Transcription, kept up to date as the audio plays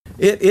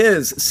It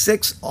is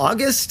 6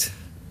 August,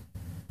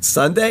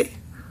 Sunday.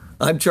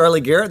 I'm Charlie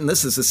Garrett, and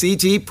this is the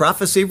CG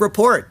Prophecy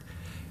Report.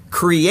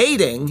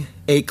 Creating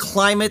a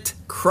climate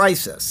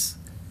crisis.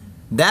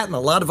 That and a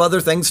lot of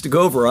other things to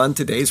go over on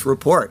today's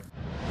report.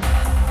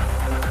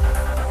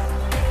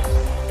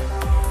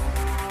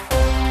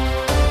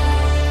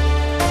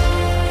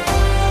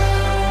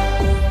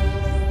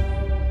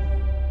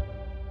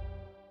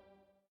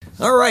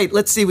 All right,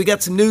 let's see. We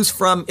got some news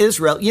from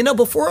Israel. You know,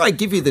 before I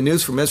give you the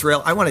news from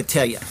Israel, I want to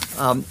tell you,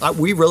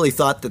 we really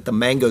thought that the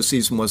mango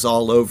season was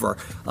all over.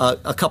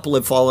 A couple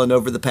have fallen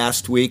over the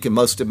past week, and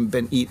most of them have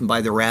been eaten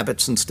by the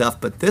rabbits and stuff.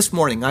 But this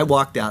morning, I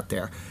walked out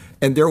there,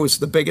 and there was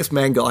the biggest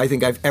mango I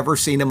think I've ever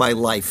seen in my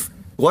life.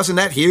 Wasn't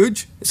that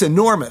huge? It's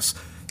enormous.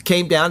 It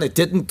came down. It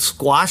didn't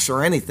squash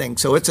or anything,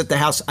 so it's at the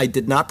house. I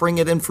did not bring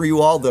it in for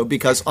you all, though,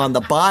 because on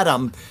the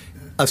bottom,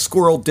 a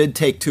squirrel did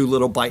take 2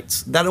 little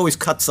bites. That always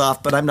cuts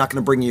off, but I'm not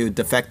going to bring you a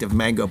defective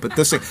mango. But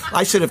this thing,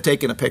 I should have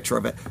taken a picture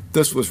of it.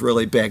 This was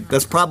really big.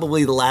 That's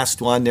probably the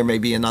last one. There may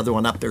be another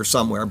one up there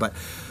somewhere. But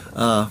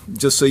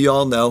just so you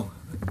all know,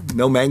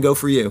 no mango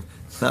for you.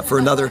 Not for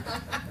another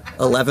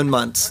 11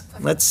 months.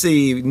 Let's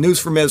see. News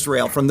from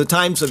Israel, from the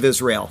Times of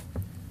Israel.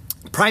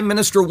 Prime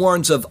Minister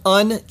warns of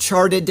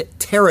uncharted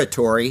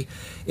territory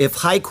if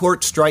High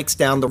Court strikes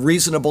down the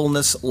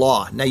reasonableness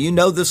law. Now, you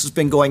know this has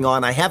been going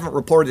on. I haven't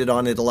reported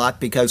on it a lot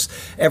because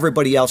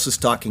everybody else is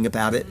talking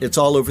about it. It's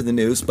all over the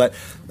news, but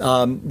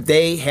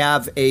they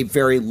have a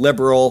very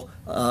liberal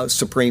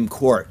Supreme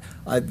Court.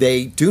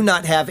 They do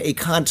not have a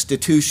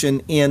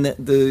constitution in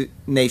the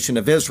nation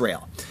of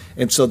Israel.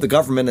 And so the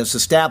government is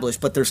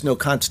established, but there's no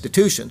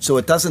constitution. So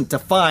it doesn't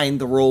define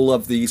the role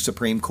of the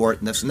Supreme Court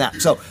and this and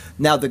that. So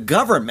now the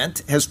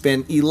government has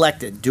been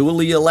elected,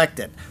 duly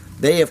elected.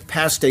 They have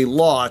passed a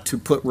law to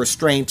put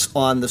restraints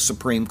on the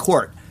Supreme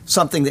Court,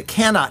 something that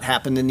cannot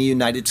happen in the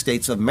United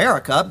States of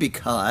America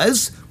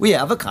because we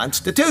have a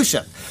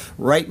constitution.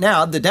 Right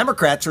now, the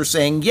Democrats are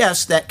saying,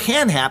 yes, that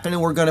can happen,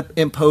 and we're going to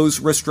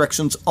impose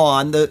restrictions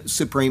on the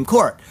Supreme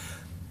Court.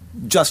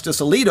 Justice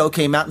Alito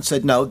came out and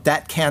said, no,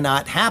 that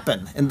cannot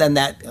happen. And then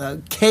that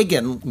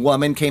Kagan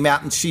woman came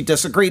out and she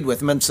disagreed with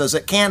him and says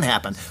it can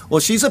happen. Well,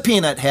 she's a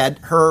peanut head.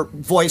 Her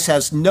voice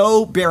has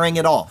no bearing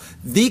at all.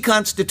 The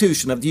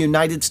Constitution of the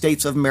United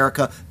States of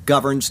America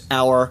governs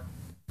our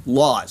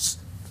laws,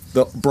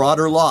 the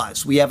broader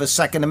laws. We have a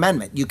Second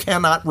Amendment. You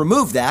cannot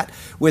remove that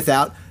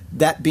without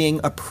that being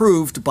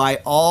approved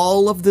by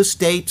all of the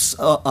states,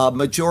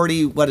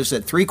 majority, what is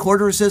it,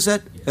 3/4 is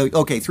it?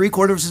 Okay,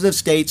 3/4 of the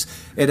states.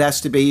 It has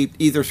to be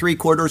either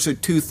 3/4 or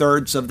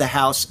 2/3 of the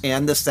House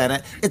and the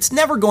Senate. It's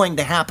never going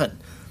to happen.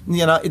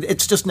 You know,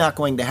 it's just not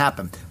going to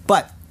happen.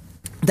 But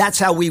that's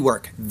how we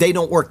work. They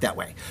don't work that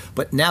way.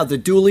 But now the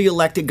duly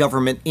elected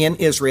government in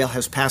Israel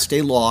has passed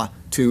a law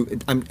to,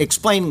 I'm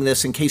explaining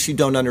this in case you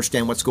don't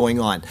understand what's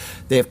going on.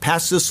 They have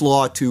passed this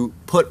law to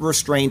put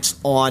restraints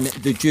on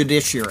the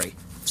judiciary,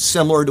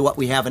 similar to what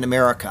we have in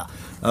America.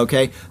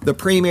 Okay. The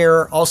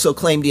premier also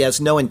claimed he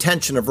has no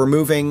intention of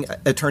removing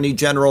Attorney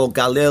General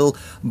Galil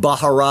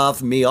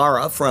Baharav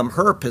Miara from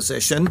her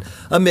position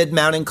amid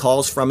mounting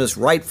calls from his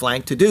right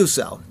flank to do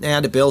so.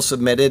 And a bill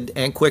submitted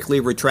and quickly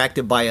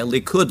retracted by a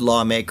Likud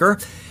lawmaker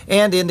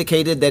and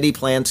indicated that he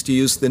plans to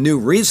use the new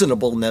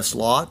reasonableness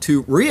law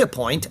to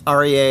reappoint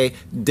Aryeh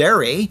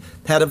Deri,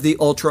 head of the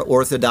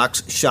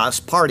ultra-Orthodox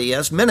Shas party,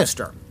 as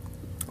minister.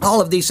 All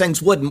of these things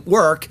wouldn't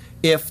work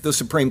if the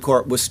Supreme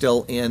Court was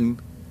still in,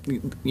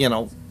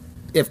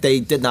 if they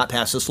did not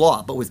pass this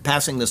law. But with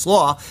passing this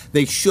law,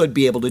 they should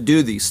be able to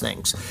do these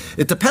things.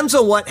 It depends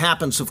on what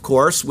happens, of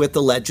course, with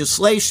the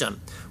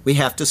legislation. We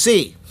have to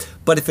see.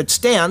 But if it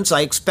stands,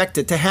 I expect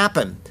it to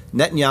happen,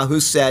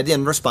 Netanyahu said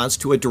in response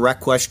to a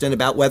direct question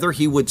about whether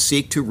he would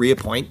seek to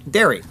reappoint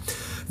Deri.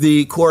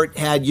 The court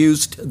had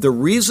used the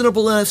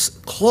reasonableness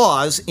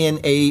clause in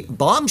a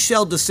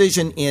bombshell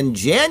decision in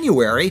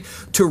January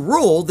to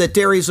rule that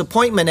Deri's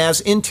appointment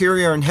as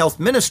Interior and Health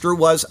Minister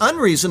was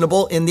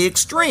unreasonable in the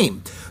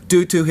extreme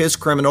due to his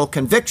criminal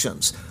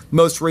convictions,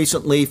 most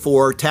recently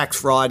for tax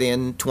fraud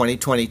in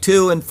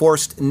 2022, and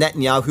forced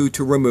Netanyahu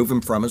to remove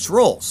him from his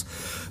roles.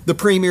 The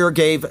premier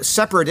gave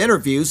separate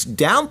interviews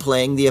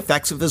downplaying the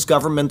effects of his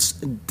government's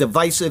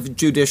divisive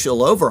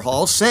judicial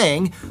overhaul,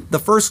 saying the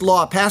first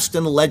law passed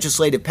in the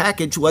legislative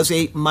package was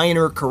a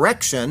minor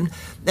correction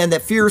and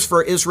that fears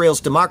for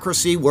Israel's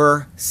democracy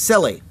were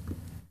silly.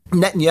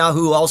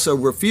 Netanyahu also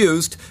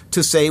refused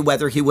to say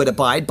whether he would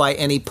abide by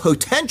any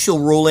potential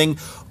ruling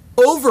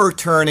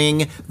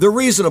overturning the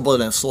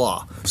reasonableness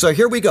law. So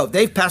here we go.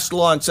 They've passed a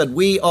law and said,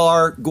 we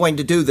are going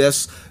to do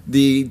this.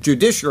 The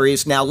judiciary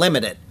is now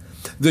limited.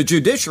 The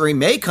judiciary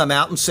may come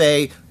out and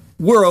say,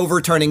 we're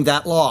overturning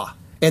that law,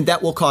 and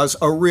that will cause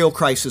a real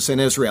crisis in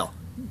Israel.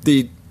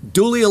 The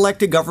duly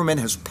elected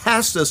government has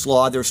passed this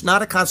law. There's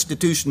not a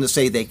constitution to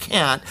say they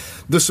can't.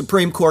 The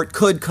Supreme Court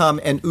could come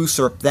and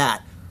usurp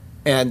that,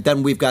 and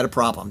then we've got a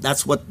problem.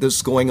 That's what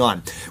is going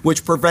on,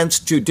 which prevents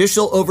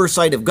judicial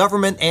oversight of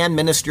government and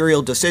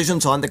ministerial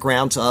decisions on the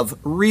grounds of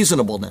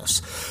reasonableness.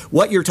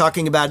 What you're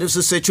talking about is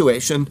a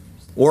situation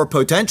or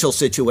potential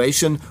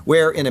situation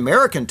where, in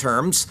American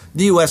terms,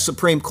 the U.S.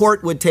 Supreme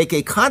Court would take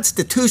a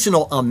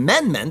constitutional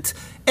amendment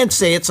and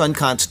say it's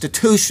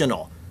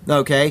unconstitutional.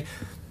 Okay?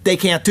 They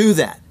can't do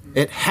that.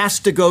 It has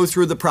to go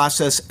through the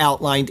process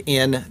outlined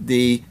in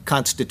the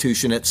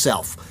Constitution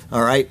itself.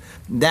 All right?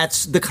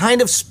 That's the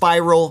kind of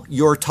spiral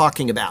you're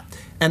talking about.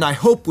 And I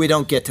hope we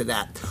don't get to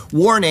that.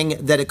 Warning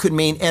that it could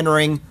mean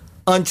entering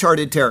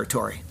uncharted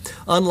territory.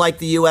 Unlike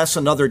the U.S.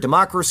 and other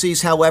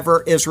democracies,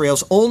 however,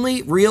 Israel's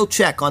only real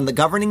check on the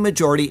governing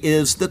majority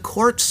is the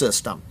court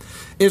system.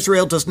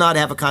 Israel does not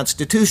have a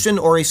constitution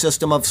or a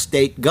system of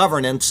state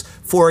governance,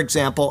 for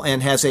example,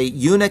 and has a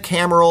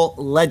unicameral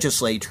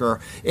legislature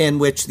in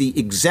which the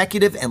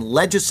executive and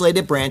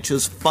legislative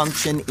branches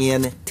function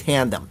in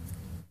tandem.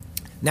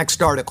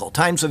 Next article,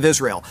 Times of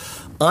Israel.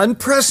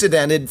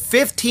 Unprecedented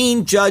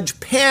 15-judge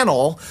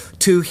panel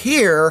to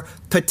hear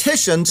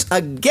petitions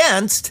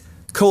against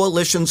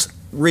coalition's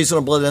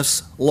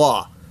reasonableness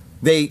law.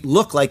 They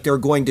look like they're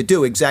going to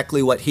do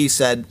exactly what he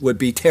said would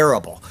be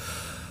terrible.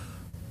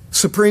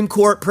 Supreme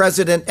Court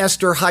President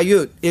Esther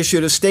Hayut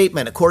issued a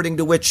statement according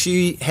to which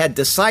she had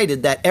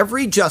decided that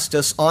every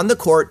justice on the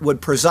court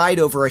would preside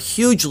over a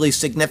hugely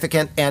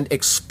significant and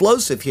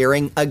explosive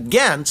hearing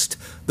against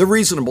the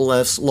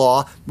reasonableness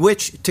law,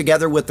 which,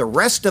 together with the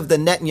rest of the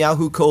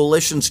Netanyahu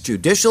coalition's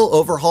judicial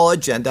overhaul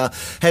agenda,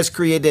 has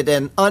created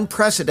an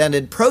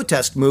unprecedented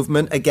protest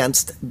movement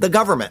against the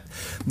government.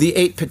 The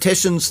 8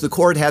 petitions the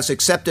court has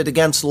accepted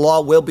against the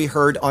law will be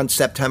heard on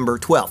September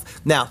 12th.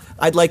 Now,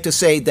 I'd like to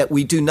say that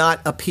we do not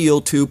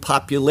appeal to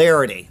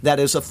popularity. That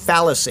is a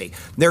fallacy.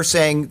 They're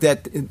saying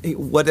that,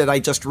 what did I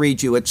just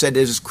read you? It said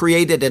it has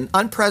created an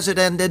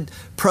unprecedented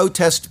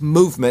protest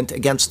movement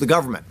against the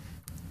government.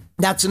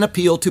 That's an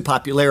appeal to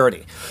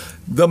popularity.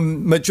 The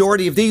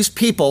majority of these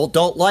people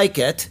don't like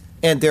it,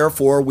 and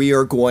therefore we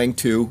are going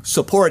to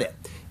support it,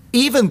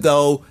 even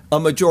though a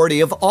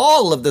majority of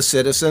all of the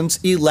citizens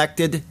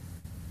elected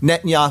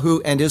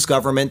Netanyahu and his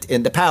government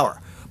into power.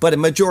 But a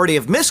majority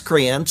of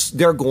miscreants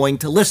they're going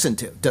to listen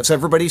to. Does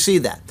everybody see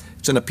that?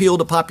 It's an appeal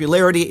to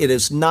popularity. It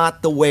is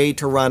not the way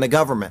to run a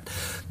government.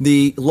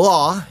 The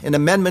law, an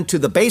amendment to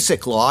the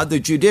basic law, the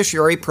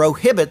judiciary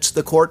prohibits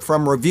the court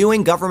from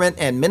reviewing government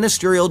and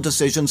ministerial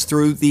decisions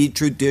through the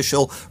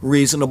judicial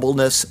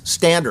reasonableness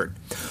standard.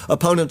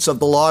 Opponents of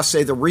the law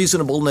say the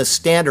reasonableness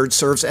standard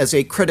serves as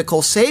a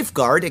critical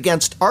safeguard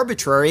against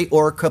arbitrary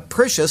or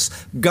capricious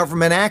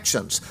government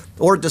actions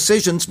or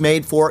decisions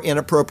made for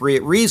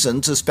inappropriate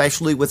reasons,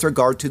 especially with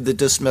regard to the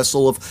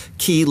dismissal of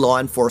key law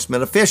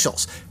enforcement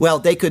officials. Well,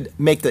 they could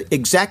make the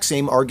exact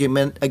same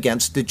argument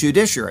against the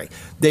judiciary.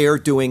 They are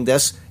doing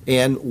this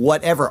in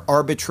whatever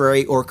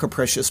arbitrary or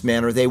capricious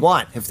manner they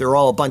want. If they're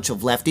all a bunch of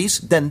lefties,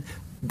 then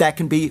that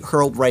can be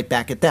hurled right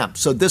back at them.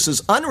 So this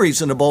is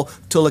unreasonable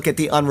to look at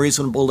the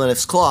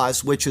unreasonableness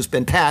clause, which has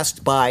been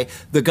passed by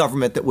the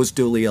government that was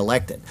duly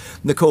elected.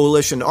 The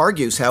coalition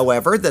argues,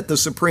 however, that the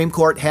Supreme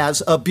Court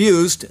has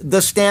abused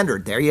the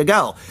standard. There you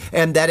go.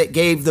 And that it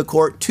gave the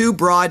court too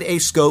broad a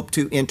scope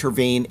to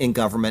intervene in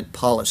government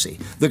policy.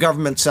 The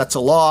government sets a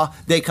law.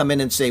 They come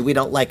in and say, we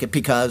don't like it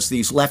because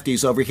these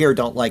lefties over here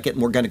don't like it,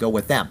 and we're going to go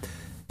with them.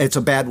 It's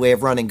a bad way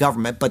of running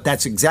government, but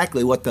that's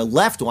exactly what the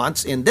left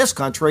wants in this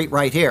country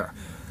right here.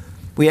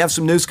 We have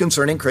some news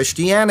concerning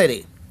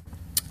Christianity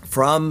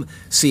from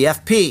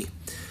CFP.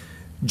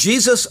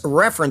 Jesus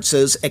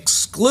references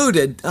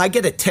excluded. I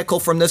get a tickle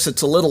from this.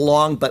 It's a little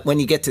long, but when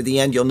you get to the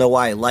end, you'll know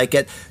why I like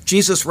it.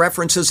 Jesus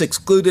references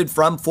excluded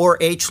from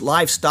 4-H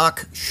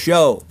livestock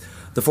show.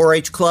 The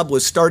 4-H Club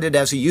was started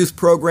as a youth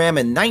program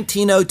in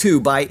 1902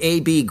 by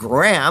A.B.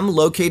 Graham,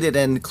 located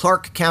in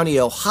Clark County,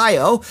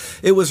 Ohio.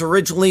 It was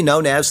originally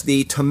known as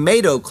the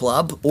Tomato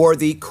Club or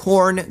the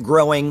Corn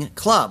Growing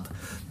Club.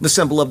 The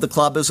symbol of the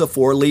club is a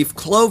 4-leaf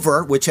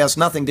clover, which has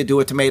nothing to do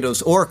with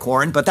tomatoes or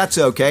corn, but that's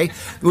okay,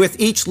 with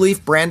each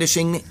leaf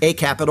brandishing a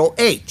capital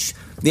H.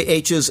 The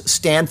H's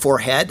stand for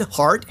head,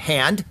 heart,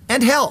 hand,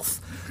 and health.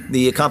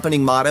 The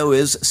accompanying motto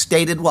is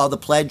stated while the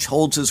pledge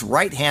holds his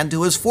right hand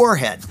to his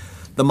forehead.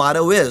 The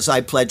motto is, I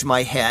pledge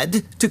my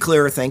head to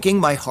clearer thinking,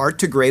 my heart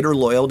to greater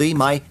loyalty,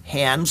 my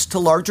hands to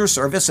larger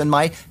service, and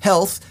my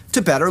health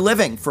to better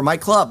living for my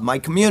club, my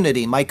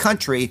community, my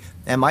country,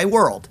 and my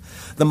world.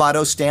 The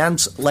motto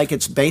stands like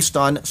it's based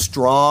on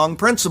strong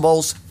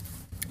principles,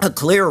 a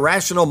clear,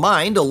 rational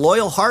mind, a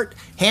loyal heart,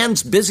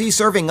 hands busy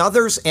serving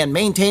others, and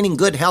maintaining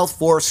good health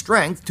for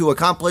strength to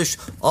accomplish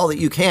all that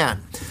you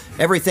can.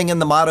 Everything in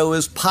the motto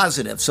is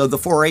positive, so the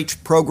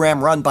 4-H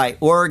program run by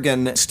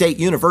Oregon State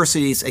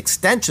University's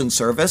Extension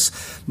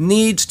Service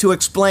needs to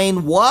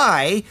explain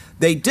why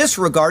they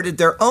disregarded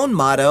their own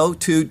motto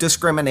to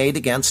discriminate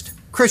against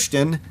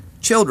Christian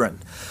children.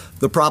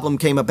 The problem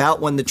came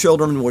about when the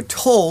children were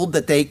told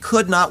that they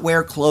could not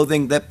wear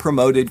clothing that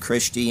promoted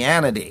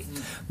Christianity.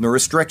 The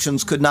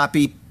restrictions could not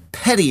be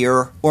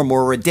pettier or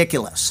more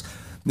ridiculous.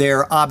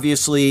 They're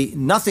obviously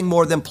nothing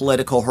more than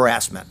political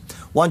harassment.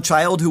 One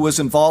child who was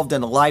involved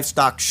in a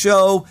livestock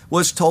show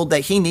was told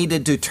that he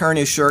needed to turn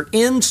his shirt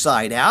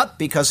inside out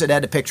because it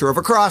had a picture of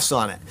a cross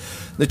on it.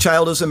 The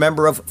child is a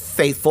member of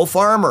Faithful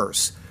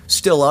Farmers.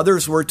 Still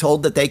others were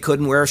told that they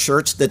couldn't wear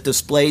shirts that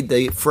displayed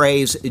the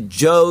phrase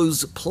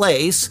Joe's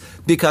Place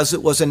because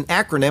it was an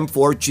acronym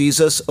for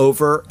Jesus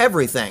over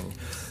everything.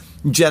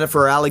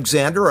 Jennifer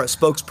Alexander, a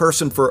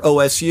spokesperson for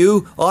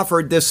OSU,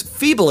 offered this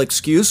feeble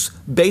excuse,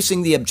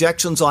 basing the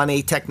objections on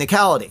a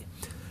technicality.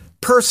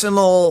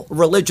 Personal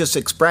religious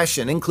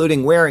expression,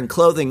 including wearing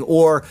clothing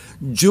or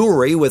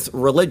jewelry with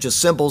religious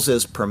symbols,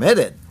 is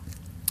permitted.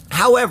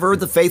 However,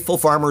 the Faithful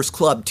Farmers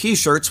Club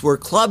t-shirts were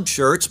club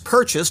shirts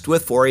purchased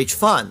with 4-H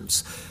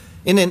funds.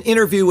 In an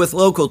interview with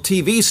local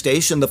TV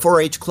station, the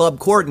 4-H club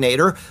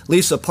coordinator,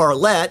 Lisa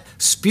Parlett,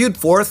 spewed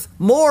forth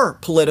more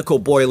political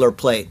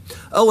boilerplate.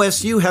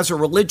 OSU has a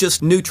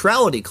religious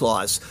neutrality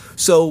clause,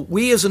 so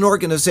we as an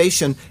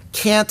organization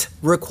can't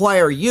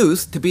require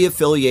youth to be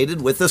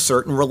affiliated with a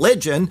certain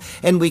religion,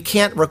 and we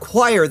can't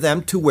require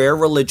them to wear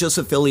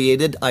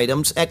religious-affiliated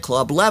items at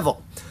club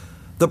level.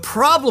 The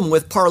problem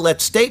with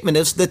Parlett's statement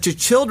is that the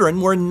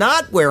children were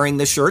not wearing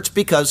the shirts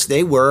because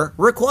they were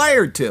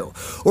required to,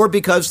 or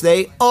because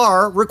they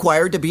are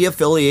required to be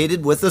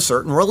affiliated with a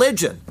certain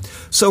religion.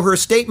 So her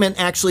statement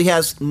actually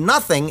has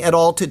nothing at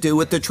all to do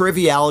with the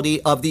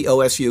triviality of the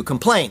OSU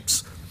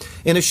complaints.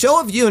 In a show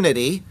of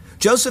unity,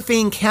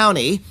 Josephine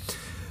County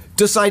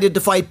decided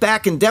to fight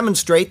back and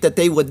demonstrate that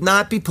they would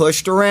not be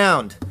pushed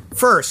around.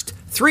 First,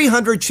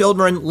 300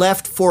 children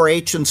left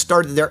 4-H and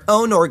started their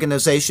own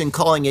organization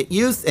calling it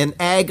Youth and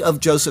Ag of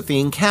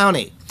Josephine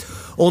County.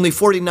 Only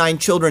 49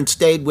 children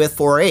stayed with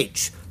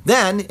 4-H.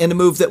 Then, in a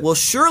move that will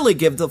surely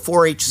give the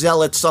 4-H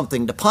zealots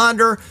something to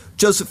ponder,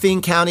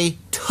 Josephine County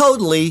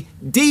totally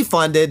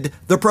defunded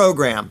the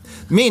program,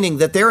 meaning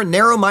that their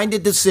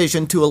narrow-minded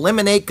decision to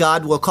eliminate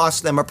God will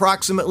cost them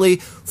approximately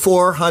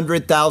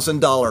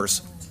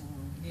 $400,000.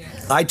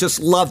 I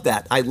just love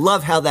that. I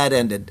love how that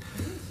ended.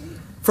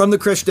 From the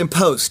Christian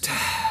Post,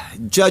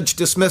 judge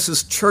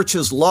dismisses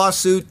church's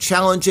lawsuit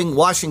challenging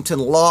Washington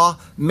law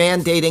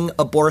mandating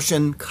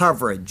abortion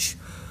coverage.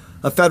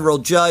 A federal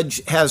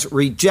judge has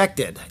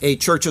rejected a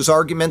church's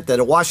argument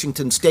that a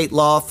Washington state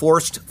law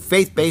forced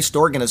faith-based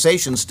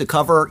organizations to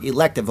cover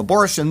elective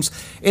abortions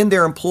in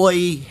their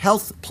employee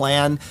health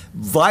plan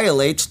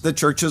violates the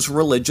church's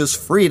religious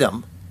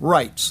freedom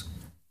rights.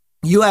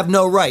 You have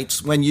no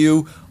rights when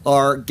you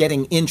are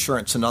getting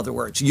insurance, in other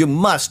words. You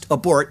must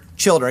abort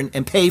children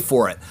and pay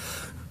for it.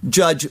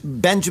 Judge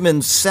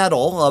Benjamin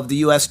Settle of the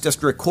U.S.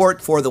 District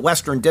Court for the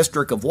Western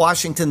District of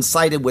Washington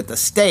sided with the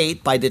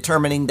state by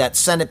determining that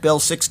Senate Bill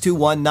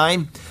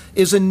 6219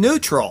 is a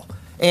neutral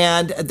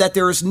and that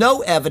there is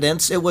no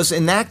evidence it was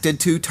enacted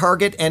to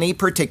target any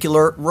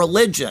particular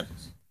religion.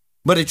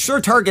 But it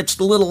sure targets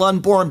the little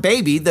unborn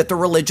baby that the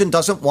religion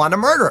doesn't want to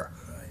murder,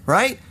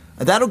 right?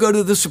 That'll go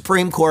to the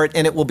Supreme Court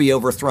and it will be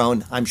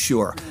overthrown, I'm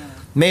sure.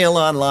 Mail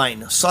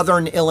Online.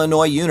 Southern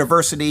Illinois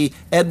University,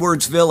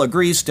 Edwardsville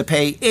agrees to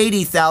pay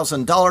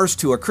 $80,000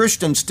 to a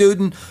Christian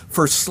student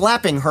for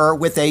slapping her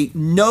with a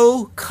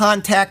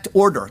no-contact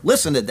order.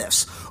 Listen to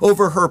this.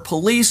 Over her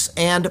police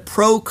and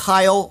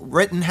pro-Kyle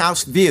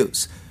Rittenhouse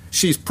views.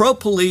 She's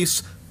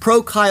pro-police,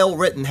 pro-Kyle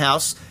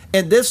Rittenhouse,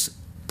 and this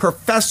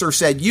professor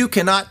said you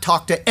cannot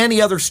talk to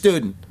any other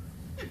student.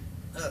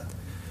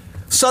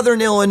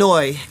 Southern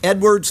Illinois,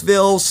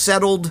 Edwardsville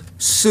settled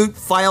suit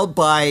filed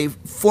by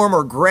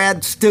former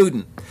grad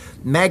student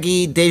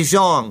Maggie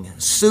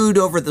DeJong, sued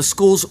over the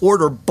school's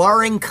order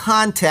barring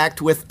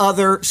contact with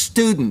other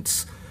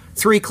students.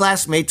 3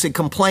 classmates had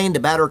complained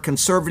about her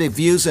conservative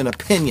views and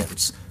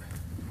opinions,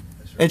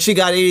 and she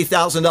got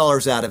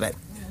 $80,000 out of it.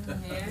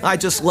 I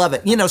just love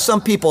it. You know,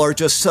 some people are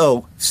just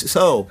so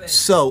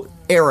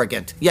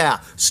arrogant. Yeah,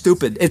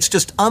 stupid. It's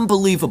just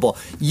unbelievable.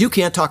 You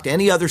can't talk to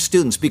any other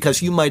students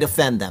because you might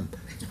offend them.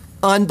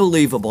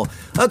 Unbelievable.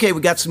 Okay,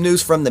 we got some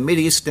news from the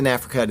Mideast and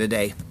Africa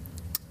today.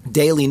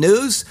 Daily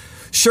News,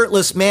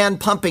 shirtless man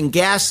pumping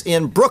gas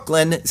in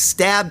Brooklyn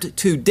stabbed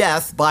to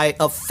death by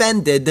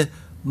offended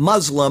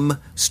Muslim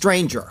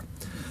stranger.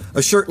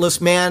 A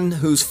shirtless man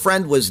whose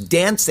friend was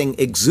dancing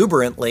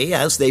exuberantly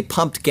as they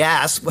pumped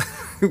gas,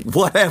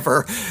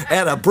 whatever,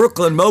 at a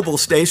Brooklyn Mobil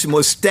station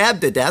was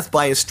stabbed to death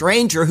by a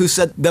stranger who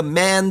said the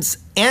man's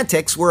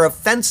antics were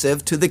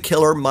offensive to the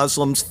killer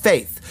Muslim's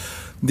faith.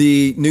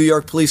 The New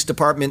York Police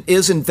Department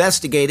is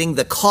investigating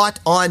the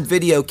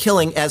caught-on-video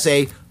killing as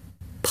a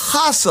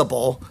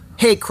possible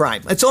hate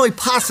crime. It's only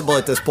possible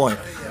at this point.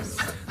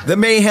 The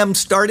mayhem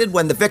started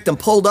when the victim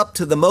pulled up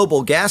to the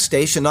Mobil gas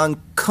station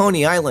on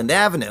Coney Island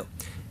Avenue.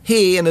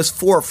 He and his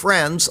 4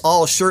 friends,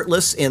 all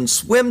shirtless in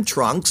swim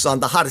trunks on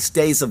the hottest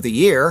days of the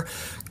year,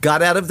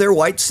 got out of their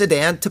white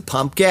sedan to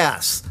pump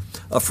gas.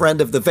 A friend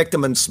of the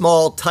victim in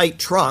small, tight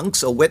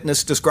trunks, a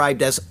witness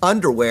described as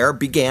underwear,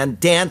 began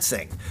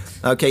dancing.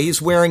 Okay,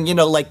 he's wearing,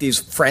 like these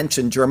French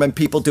and German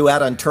people do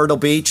out on Turtle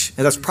Beach.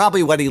 And that's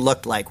probably what he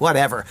looked like,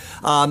 whatever.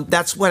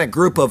 That's when a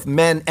group of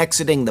men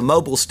exiting the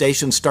Mobil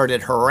station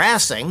started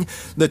harassing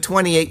the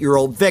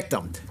 28-year-old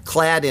victim,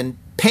 clad in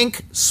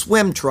pink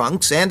swim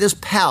trunks, and his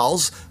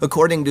pals,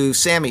 according to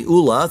Sammy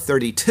Ula,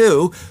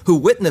 32, who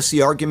witnessed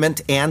the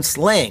argument and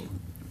slaying.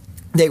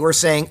 They were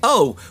saying,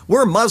 "Oh,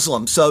 we're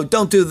Muslim, so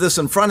don't do this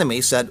in front of me,"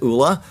 said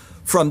Ula.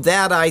 From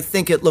that, I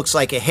think it looks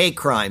like a hate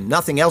crime.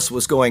 Nothing else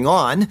was going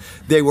on.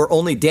 They were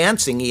only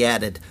dancing, he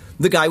added.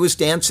 The guy was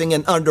dancing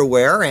in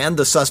underwear, and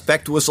the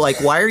suspect was like,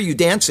 why are you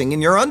dancing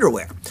in your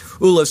underwear?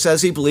 Ula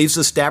says he believes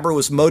the stabber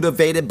was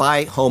motivated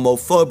by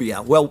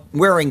homophobia. Well,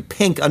 wearing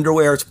pink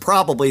underwear is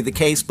probably the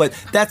case, but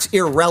that's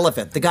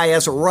irrelevant. The guy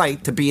has a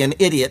right to be an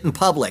idiot in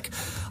public.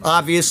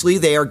 Obviously,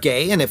 they are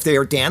gay, and if they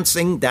are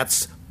dancing,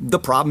 that's the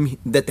problem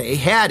that they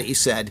had, he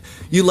said.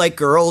 You like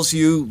girls,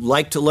 you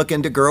like to look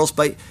into girls,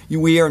 but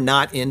we are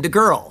not into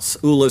girls.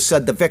 Ula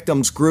said the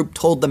victims group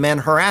told the men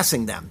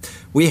harassing them,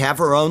 we have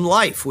our own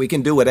life. We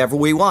can do whatever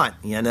we want,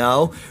 you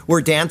know.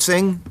 We're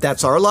dancing.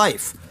 That's our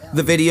life.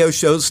 The video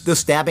shows the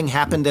stabbing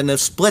happened in a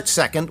split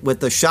second with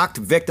the shocked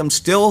victim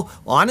still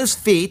on his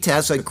feet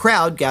as a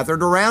crowd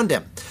gathered around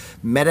him.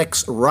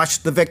 Medics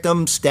rushed the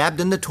victim, stabbed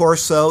in the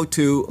torso,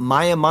 to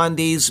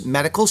Mayamandi's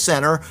medical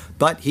center,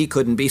 but he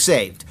couldn't be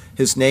saved.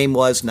 His name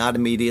was not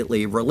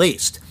immediately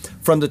released.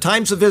 From the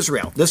Times of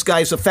Israel, this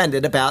guy's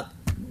offended about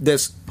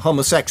this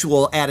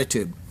homosexual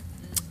attitude.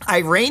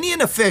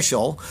 Iranian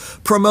official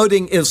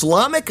promoting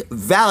Islamic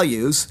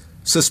values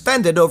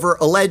suspended over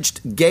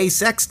alleged gay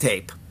sex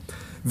tape.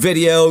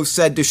 Video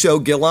said to show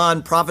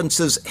Gilan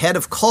province's head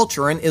of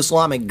culture and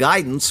Islamic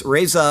guidance,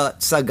 Reza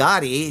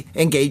Sagari,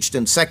 engaged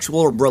in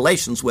sexual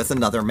relations with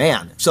another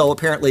man. So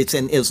apparently it's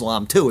in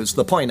Islam too, is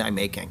the point I'm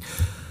making.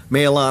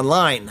 Mail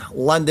Online,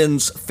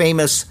 London's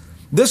famous,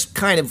 this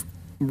kind of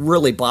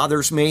really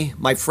bothers me.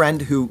 My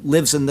friend who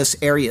lives in this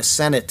area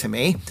sent it to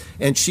me,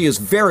 and she is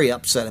very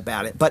upset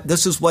about it. But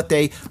this is what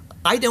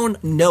I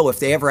don't know if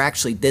they ever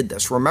actually did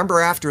this. Remember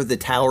after the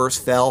towers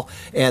fell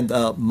and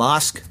the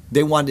mosque,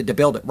 they wanted to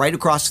build it right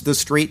across the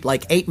street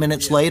like 8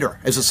 minutes later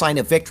as a sign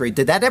of victory.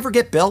 Did that ever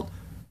get built?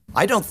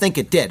 I don't think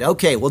it did.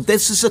 Okay, well,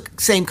 this is the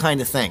same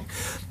kind of thing.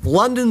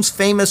 London's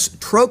famous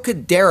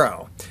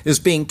Trocadero is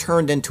being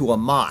turned into a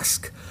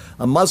mosque.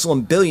 A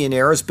Muslim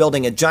billionaire is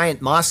building a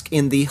giant mosque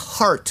in the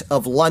heart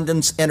of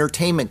London's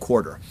entertainment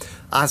quarter.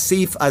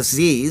 Asif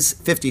Aziz,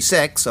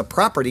 56, a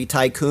property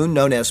tycoon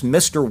known as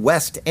Mr.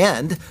 West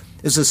End,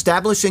 is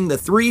establishing the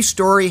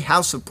 3-story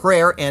House of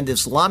Prayer and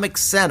Islamic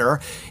Center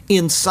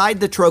inside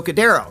the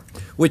Trocadero,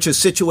 which is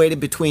situated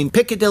between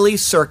Piccadilly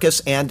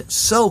Circus and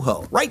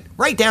Soho,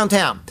 right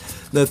downtown.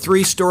 The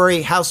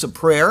 3-story House of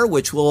Prayer,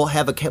 which will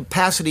have a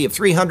capacity of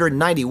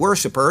 390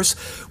 worshipers,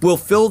 will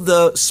fill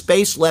the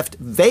space left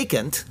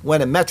vacant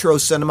when a Metro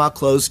cinema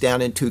closed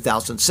down in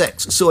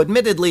 2006. So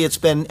admittedly, it's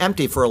been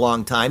empty for a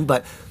long time,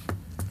 but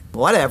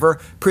whatever.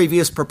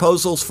 Previous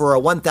proposals for a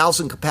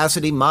 1,000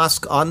 capacity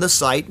mosque on the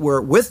site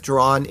were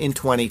withdrawn in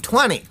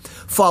 2020,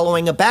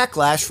 following a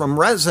backlash from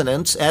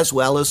residents as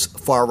well as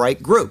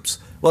far-right groups.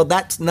 Well,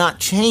 that's not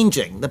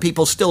changing. The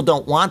people still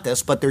don't want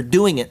this, but they're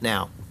doing it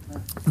now.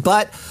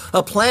 But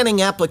a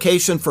planning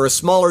application for a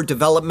smaller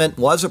development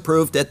was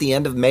approved at the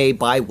end of May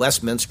by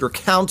Westminster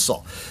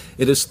Council.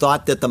 It is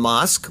thought that the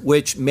mosque,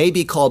 which may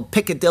be called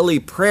Piccadilly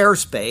Prayer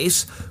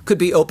Space, could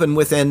be open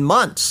within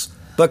months.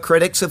 But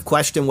critics have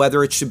questioned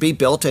whether it should be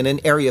built in an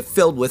area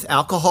filled with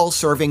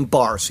alcohol-serving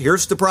bars.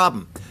 Here's the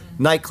problem.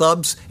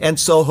 Nightclubs and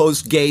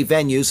Soho's gay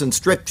venues and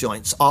strip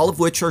joints, all of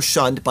which are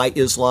shunned by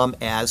Islam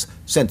as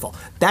sinful.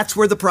 That's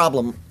where the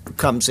problem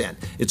comes in.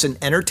 It's an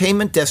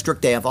entertainment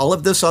district. They have all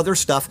of this other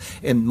stuff,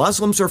 and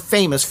Muslims are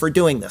famous for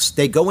doing this.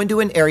 They go into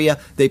an area,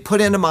 they put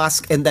in a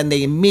mosque, and then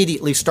they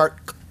immediately start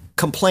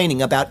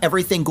complaining about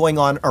everything going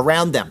on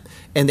around them,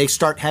 and they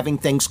start having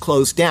things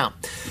closed down.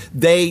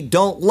 They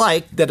don't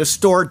like that a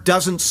store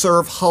doesn't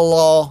serve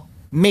halal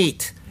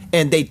meat,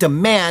 and they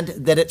demand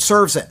that it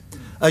serves it.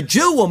 A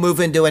Jew will move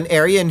into an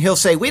area and he'll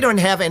say, we don't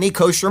have any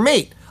kosher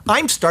meat.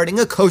 I'm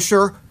starting a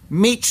kosher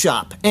meat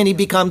shop. And he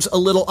becomes a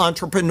little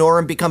entrepreneur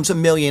and becomes a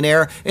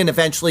millionaire and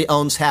eventually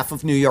owns half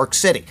of New York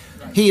City.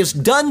 He has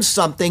done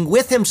something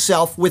with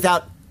himself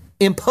without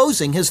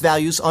imposing his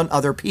values on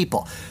other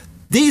people.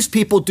 These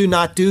people do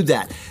not do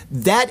that.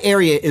 That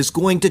area is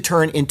going to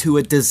turn into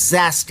a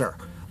disaster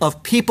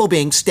of people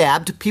being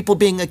stabbed, people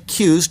being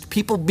accused,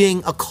 people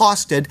being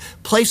accosted,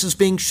 places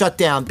being shut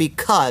down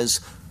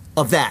because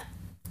of that.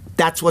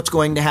 That's what's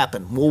going to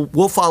happen.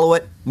 We'll follow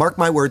it. Mark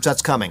my words,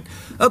 that's coming.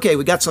 Okay,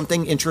 we got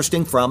something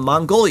interesting from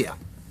Mongolia.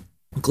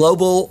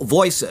 Global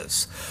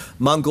Voices.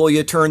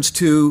 Mongolia turns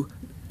to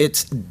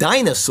its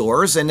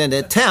dinosaurs in an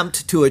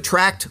attempt to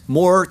attract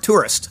more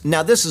tourists.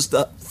 Now, this is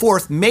the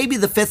 4th, maybe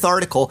the 5th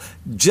article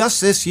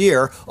just this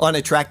year on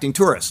attracting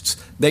tourists.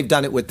 They've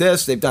done it with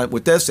this, they've done it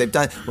with this,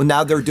 well,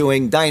 now they're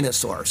doing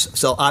dinosaurs.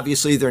 So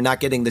obviously they're not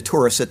getting the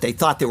tourists that they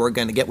thought they were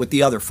going to get with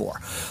the other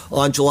 4.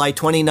 On July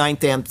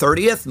 29th and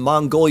 30th,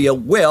 Mongolia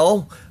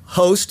will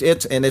host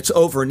its, and it's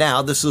over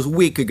now, this is a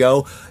week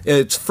ago,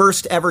 its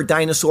first ever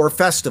dinosaur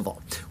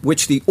festival,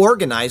 which the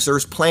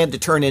organizers plan to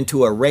turn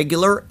into a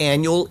regular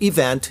annual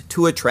event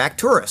to attract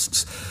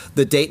tourists.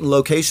 The date and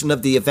location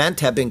of the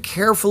event have been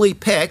carefully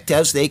picked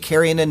as they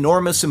carry an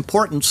enormous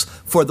importance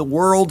for the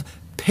world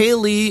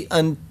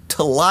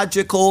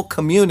paleontological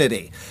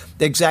community.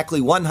 Exactly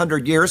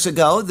 100 years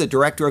ago, the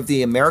director of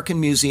the American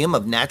Museum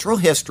of Natural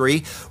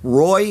History,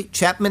 Roy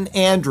Chapman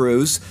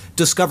Andrews,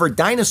 discovered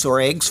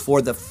dinosaur eggs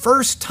for the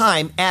first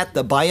time at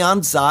the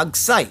Bayan Zag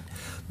site.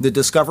 The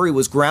discovery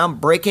was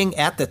groundbreaking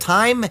at the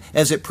time,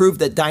 as it proved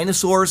that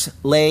dinosaurs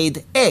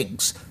laid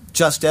eggs,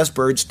 just as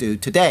birds do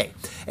today,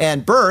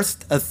 and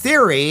birthed a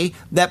theory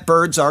that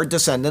birds are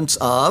descendants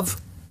of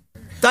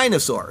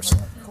dinosaurs.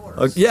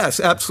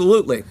 Yes,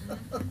 absolutely.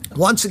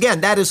 Once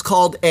again, that is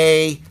called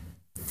a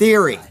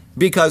theory,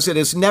 because it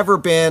has never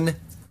been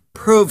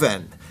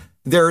proven.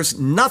 There's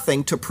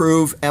nothing to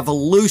prove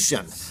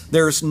evolution.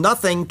 There's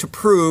nothing to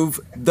prove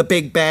the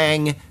Big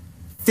Bang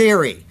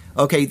theory.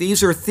 Okay,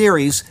 these are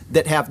theories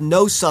that have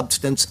no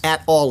substance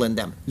at all in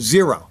them.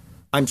 Zero.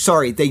 I'm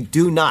sorry, they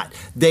do not.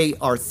 They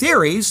are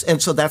theories,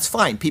 and so that's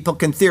fine. People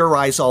can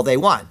theorize all they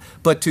want.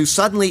 But to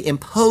suddenly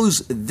impose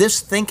this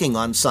thinking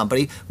on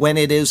somebody when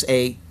it is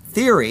a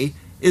theory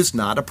is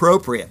not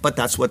appropriate. But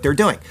that's what they're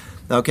doing.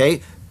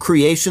 Okay?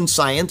 Creation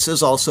science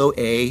is also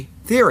a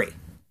theory.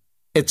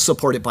 It's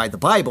supported by the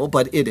Bible,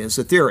 but it is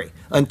a theory.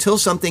 Until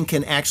something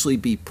can actually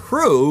be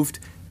proved,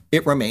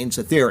 it remains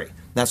a theory.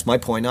 That's my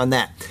point on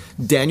that.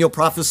 Daniel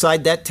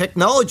prophesied that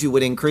technology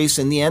would increase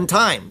in the end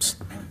times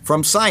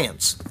from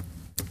science.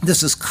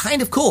 This is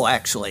kind of cool,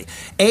 actually.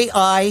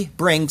 AI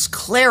brings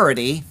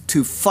clarity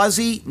to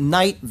fuzzy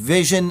night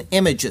vision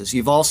images.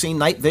 You've all seen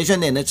night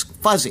vision, and it's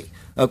fuzzy,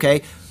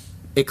 okay?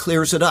 It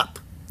clears it up.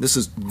 This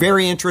is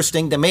very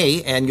interesting to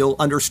me, and you'll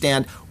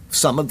understand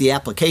some of the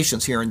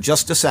applications here in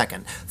just a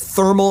second.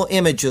 Thermal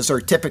images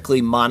are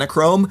typically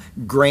monochrome,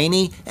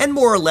 grainy, and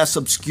more or less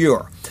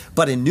obscure.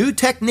 But a new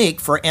technique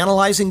for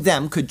analyzing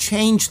them could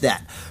change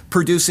that,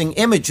 producing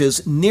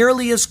images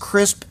nearly as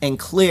crisp and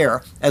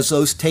clear as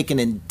those taken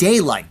in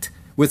daylight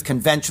with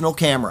conventional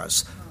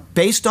cameras.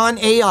 Based on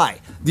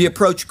AI, the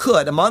approach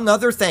could, among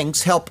other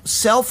things, help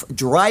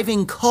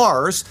self-driving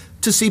cars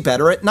to see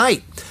better at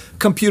night.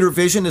 Computer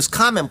vision is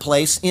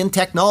commonplace in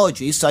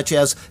technology such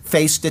as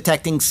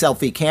face-detecting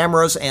selfie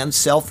cameras and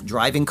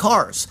self-driving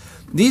cars.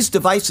 These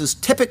devices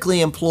typically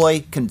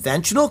employ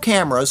conventional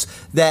cameras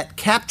that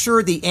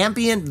capture the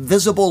ambient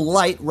visible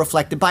light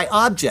reflected by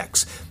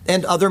objects,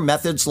 and other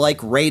methods like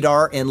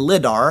radar and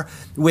lidar,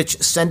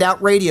 which send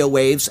out radio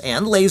waves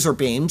and laser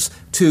beams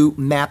to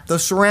map the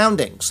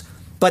surroundings.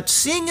 But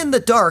seeing in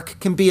the dark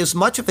can be as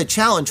much of a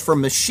challenge for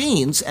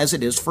machines as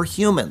it is for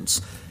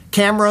humans.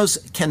 Cameras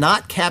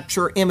cannot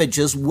capture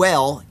images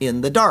well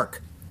in the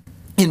dark,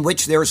 in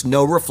which there's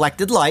no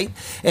reflected light,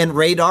 and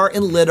radar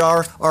and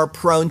lidar are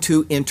prone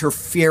to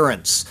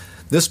interference.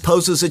 This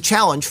poses a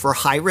challenge for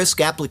high-risk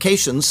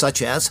applications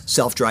such as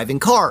self-driving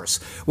cars,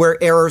 where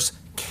errors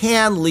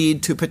can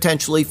lead to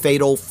potentially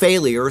fatal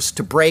failures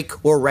to brake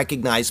or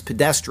recognize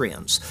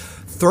pedestrians.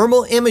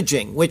 Thermal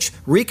imaging, which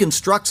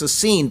reconstructs a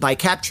scene by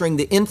capturing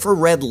the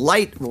infrared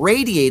light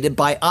radiated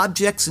by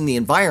objects in the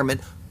environment,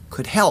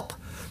 could help.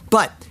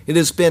 But it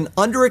has been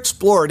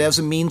underexplored as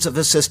a means of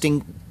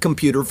assisting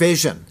computer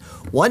vision.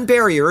 One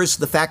barrier is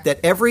the fact that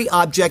every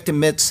object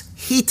emits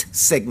heat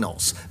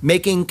signals,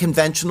 making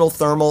conventional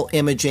thermal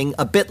imaging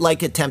a bit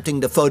like attempting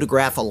to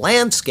photograph a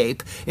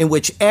landscape in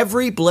which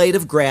every blade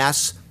of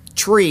grass,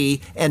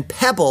 tree, and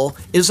pebble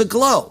is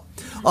aglow.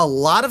 A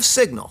lot of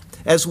signal,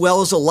 as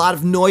well as a lot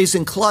of noise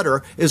and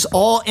clutter, is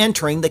all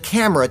entering the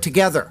camera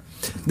together.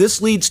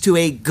 This leads to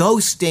a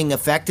ghosting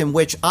effect in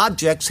which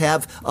objects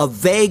have a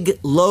vague,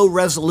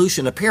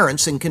 low-resolution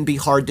appearance and can be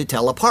hard to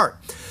tell apart.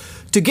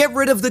 To get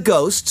rid of the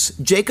ghosts,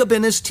 Jacob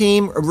and his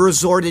team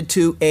resorted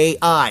to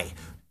AI,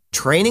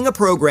 training a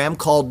program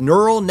called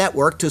neural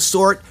network to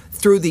sort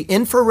through the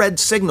infrared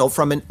signal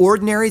from an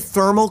ordinary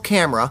thermal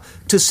camera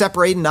to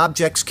separate an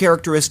object's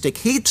characteristic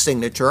heat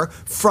signature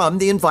from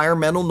the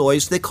environmental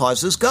noise that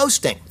causes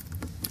ghosting.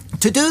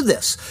 To do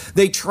this,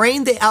 they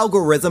trained the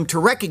algorithm to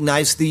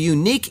recognize the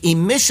unique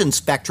emission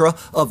spectra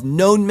of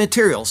known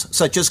materials,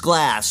 such as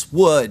glass,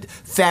 wood,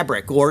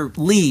 fabric, or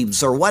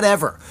leaves, or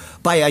whatever.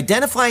 By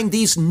identifying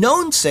these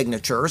known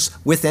signatures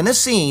within a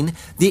scene,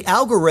 the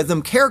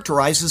algorithm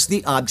characterizes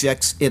the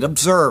objects it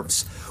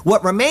observes.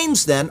 What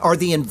remains then are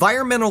the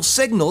environmental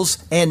signals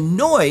and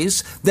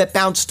noise that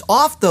bounced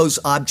off those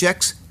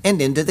objects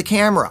and into the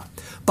camera.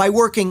 By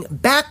working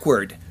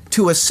backward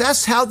to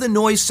assess how the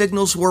noise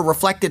signals were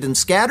reflected and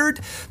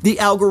scattered, the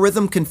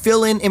algorithm can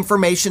fill in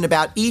information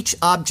about each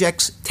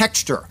object's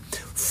texture,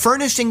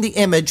 furnishing the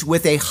image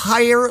with a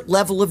higher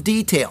level of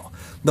detail.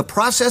 The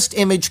processed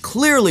image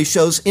clearly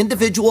shows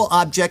individual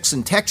objects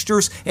and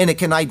textures, and it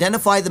can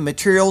identify the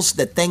materials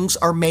that things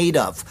are made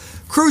of.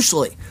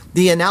 Crucially,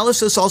 the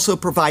analysis also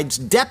provides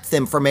depth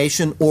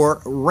information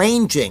or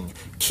ranging,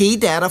 key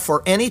data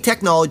for any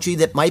technology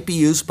that might be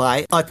used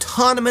by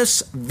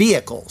autonomous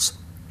vehicles.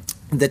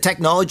 The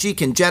technology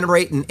can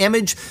generate an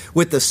image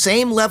with the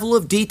same level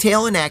of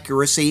detail and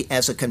accuracy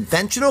as a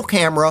conventional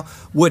camera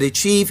would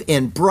achieve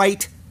in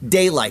bright,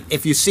 daylight.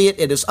 If you see it,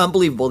 it is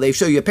unbelievable. They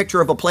show you a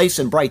picture of a place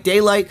in bright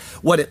daylight,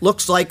 what it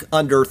looks like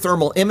under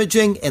thermal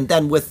imaging, and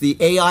then with the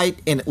AI,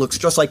 and it looks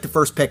just like the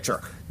first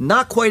picture.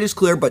 Not quite as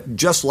clear, but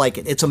just like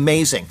it. It's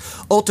amazing.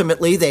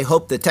 Ultimately, they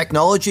hope the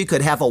technology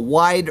could have a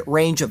wide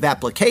range of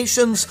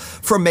applications,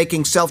 from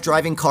making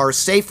self-driving cars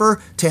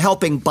safer to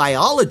helping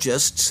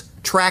biologists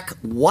track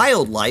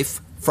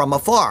wildlife from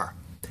afar.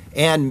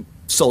 And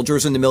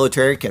soldiers in the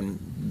military can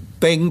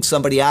bang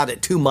somebody out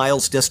at 2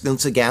 miles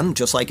distance again,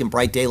 just like in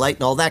bright daylight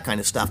and all that kind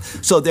of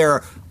stuff. So there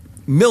are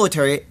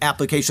military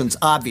applications,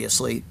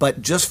 obviously,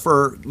 but just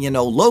for,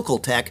 local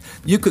tech,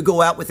 you could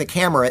go out with a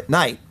camera at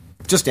night,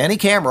 just any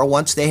camera,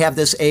 once they have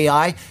this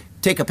AI,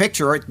 take a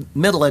picture at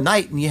middle of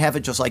night and you have it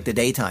just like the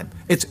daytime.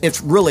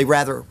 It's really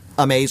rather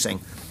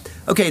amazing.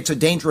 Okay, it's a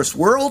dangerous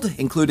world,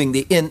 including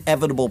the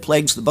inevitable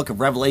plagues the book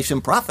of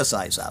Revelation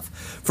prophesies of.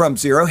 From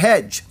Zero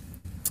Hedge,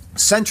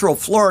 Central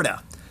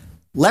Florida,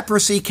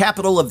 leprosy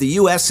capital of the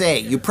USA.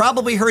 You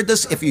probably heard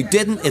this. If you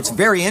didn't, it's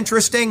very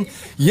interesting.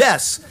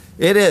 Yes,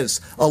 it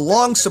is. A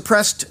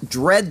long-suppressed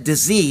dread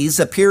disease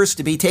appears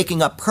to be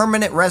taking up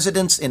permanent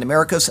residence in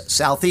America's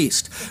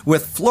southeast,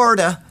 with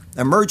Florida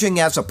emerging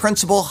as a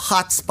principal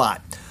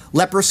hotspot.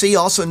 Leprosy,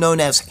 also known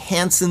as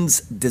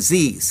Hansen's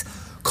disease.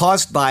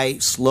 Caused by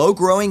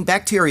slow-growing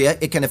bacteria,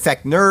 it can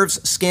affect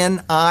nerves,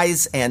 skin,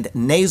 eyes, and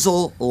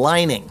nasal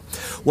lining.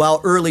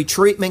 While early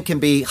treatment can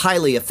be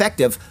highly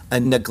effective, a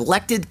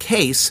neglected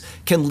case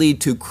can lead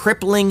to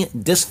crippling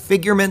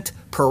disfigurement,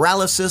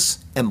 paralysis,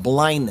 and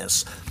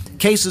blindness.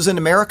 Cases in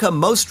America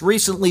most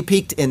recently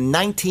peaked in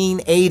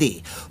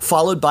 1980,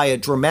 followed by a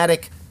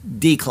dramatic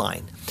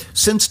decline.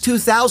 Since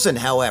 2000,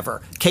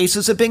 however,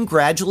 cases have been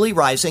gradually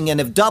rising and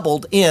have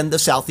doubled in the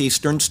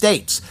southeastern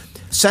states.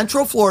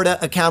 Central Florida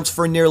accounts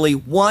for nearly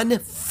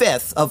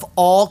 1/5 of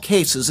all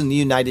cases in the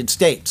United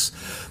States.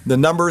 The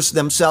numbers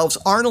themselves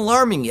aren't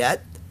alarming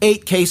yet,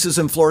 8 cases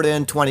in Florida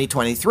in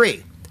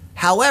 2023.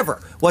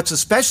 However, what's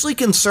especially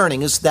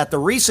concerning is that the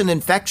recent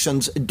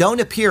infections don't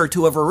appear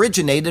to have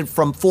originated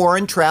from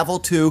foreign travel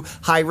to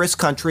high-risk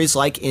countries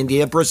like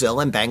India,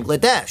 Brazil, and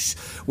Bangladesh,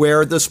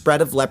 where the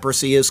spread of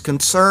leprosy is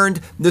concerned.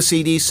 The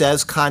CD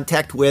says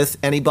contact with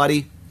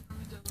anybody?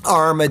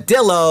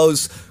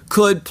 Armadillos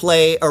could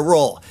play a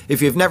role.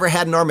 If you've never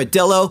had an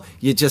armadillo,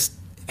 you just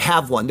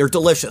have one. They're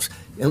delicious.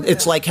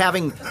 It's like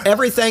having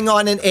everything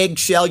on an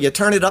eggshell. You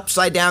turn it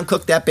upside down,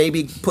 cook that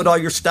baby, put all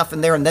your stuff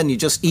in there, and then you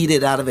just eat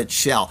it out of its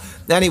shell.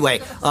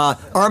 Anyway,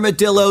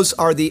 armadillos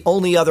are the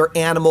only other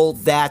animal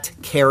that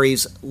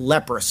carries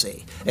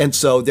leprosy. And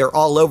so they're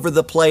all over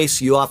the place.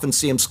 You often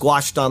see them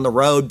squashed on the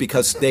road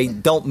because they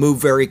don't move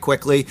very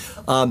quickly.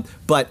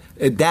 But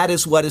that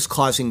is what is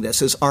causing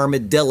this, is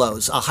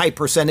armadillos. A high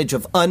percentage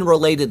of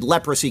unrelated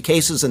leprosy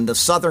cases in the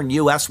southern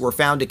U.S. were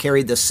found to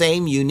carry the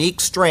same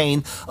unique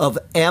strain of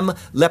M.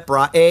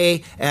 leprae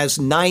as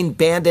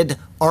 9-banded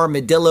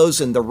armadillos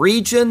in the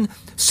region,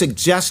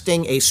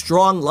 suggesting a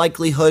strong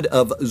likelihood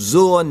of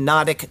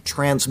zoonotic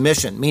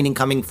transmission, meaning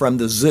coming from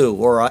the zoo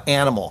or an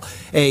animal.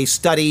 A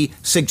study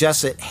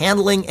suggests that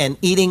handling and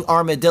eating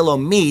armadillo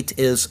meat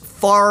is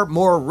far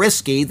more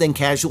risky than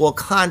casual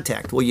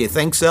contact. Well, you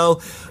think so?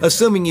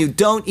 Assuming you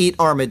don't eat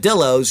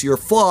armadillos, you're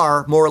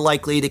far more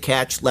likely to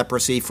catch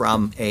leprosy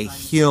from a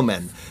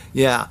human.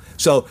 Yeah,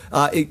 so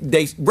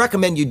they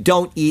recommend you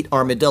don't eat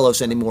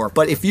armadillos anymore.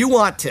 But if you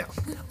want to,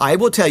 I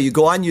will tell you,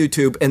 go on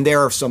YouTube, and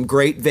there are some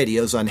great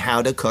videos on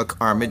how to cook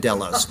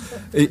armadillos.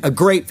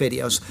 Great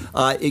videos.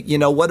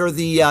 What are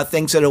the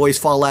things that always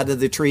fall out of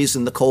the trees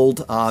in the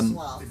cold?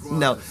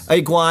 No,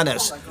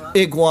 iguanas.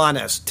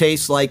 Iguanas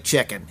taste like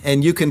chicken,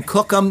 and you can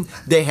cook them.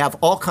 They have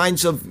all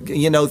kinds of,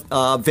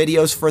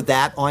 videos for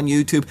that on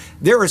YouTube.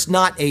 There is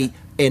not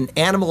an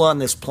animal on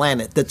this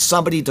planet that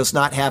somebody does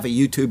not have a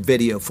YouTube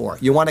video for.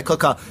 You want to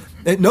cook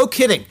no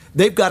kidding,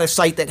 they've got a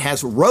site that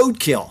has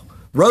roadkill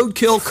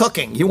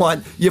cooking.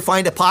 You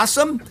find a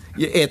possum,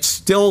 it's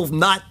still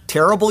not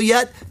terrible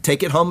yet,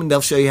 take it home and they'll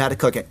show you how to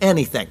cook it.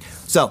 Anything.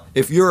 So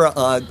if you're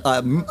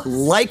a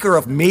liker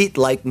of meat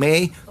like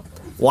me,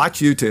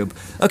 watch YouTube.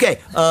 Okay.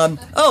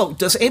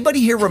 Does anybody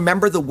here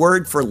remember the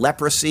word for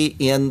leprosy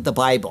in the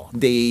Bible?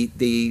 The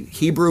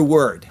Hebrew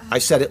word. I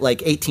said it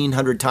like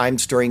 1,800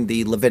 times during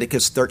the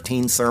Leviticus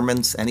 13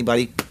 sermons.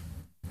 Anybody?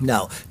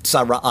 No.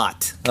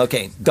 Tzara'at.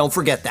 Okay. Don't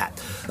forget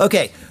that.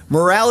 Okay.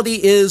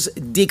 Morality is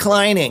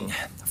declining.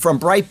 From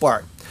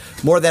Breitbart.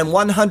 More than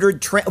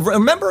 100...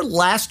 Remember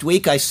last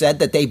week I said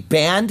that they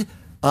banned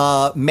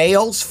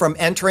males from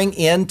entering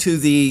into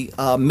the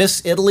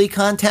Miss Italy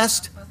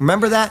contest?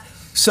 Remember that?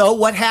 So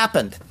what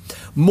happened?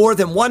 More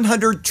than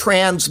 100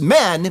 trans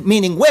men,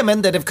 meaning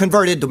women that have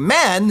converted to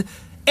men,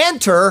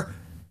 enter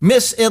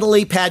Miss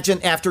Italy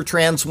pageant after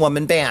trans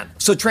woman ban.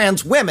 So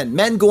trans women,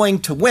 men going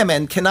to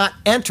women, cannot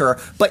enter,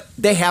 but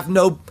they have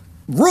no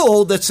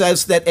rule that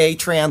says that a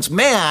trans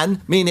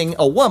man, meaning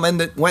a woman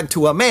that went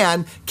to a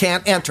man,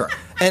 can't enter.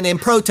 And in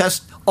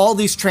protest, all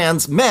these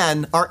trans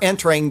men are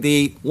entering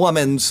the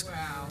woman's...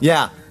 Wow.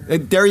 Yeah,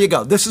 there you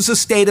go. This is the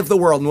state of the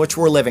world in which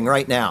we're living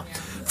right now.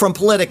 From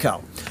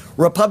Politico.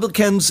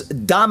 Republicans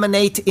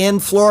dominate in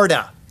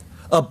Florida.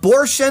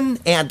 Abortion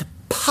and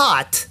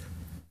pot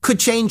could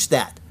change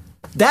that.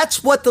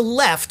 That's what the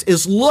left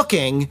is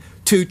looking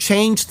to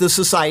change the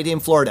society in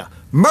Florida.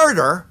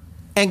 Murder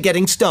and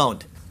getting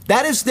stoned.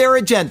 That is their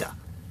agenda.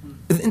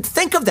 And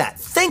think of that.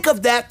 Think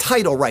of that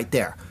title right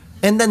there.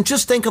 And then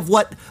just think of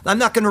what, I'm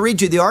not going to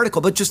read you the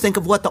article, but just think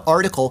of what the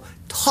article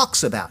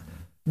talks about.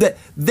 That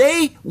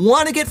they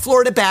want to get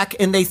Florida back,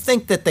 and they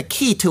think that the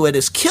key to it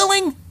is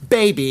killing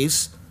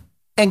babies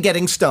and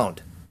getting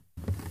stoned.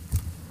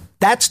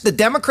 That's the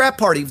Democrat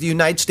Party of the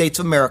United States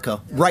of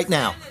America right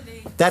now.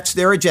 That's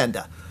their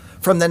agenda.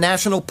 From the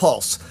National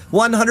Pulse,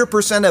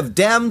 100% of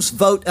Dems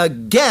vote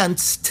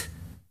against,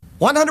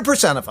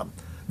 100% of them,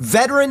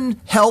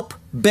 veteran help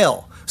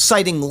bill,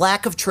 citing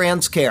lack of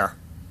trans care.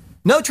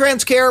 No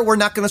trans care, we're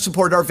not going to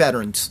support our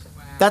veterans.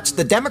 That's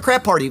the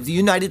Democrat Party of the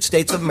United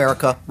States of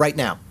America right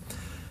now.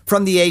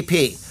 From the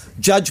AP,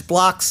 judge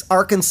blocks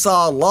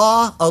Arkansas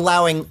law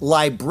allowing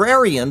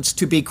librarians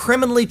to be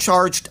criminally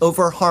charged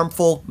over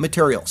harmful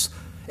materials.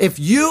 If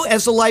you,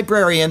 as a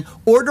librarian,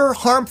 order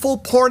harmful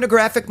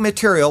pornographic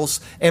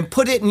materials and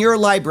put it in your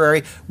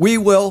library, we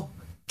will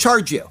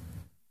charge you.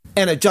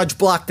 And a judge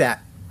blocked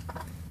that.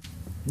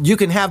 You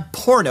can have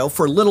porno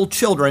for little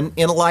children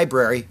in a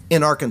library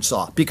in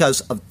Arkansas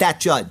because of that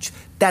judge.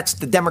 That's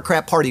the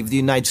Democrat Party of the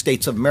United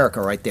States of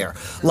America right there.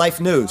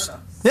 Life News.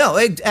 No,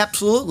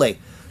 absolutely.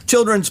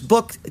 Children's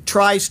book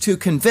tries to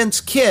convince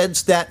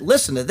kids that,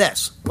 listen to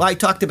this. Well, I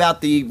talked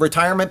about the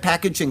retirement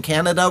package in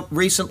Canada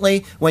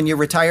recently. When you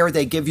retire,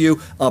 they give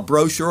you a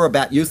brochure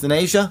about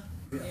euthanasia.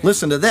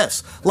 Listen to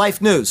this. Life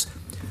News.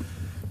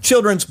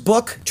 Children's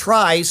book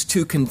tries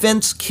to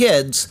convince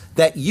kids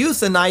that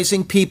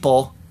euthanizing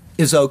people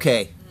is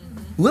okay.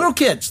 Little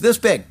kids this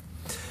big.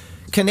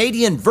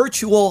 Canadian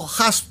virtual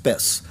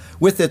hospice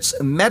with its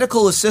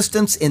medical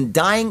assistance in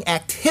dying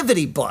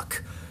activity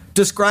book,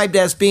 described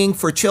as being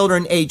for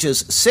children ages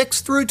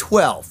 6 through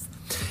 12.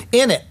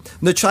 In it,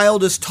 the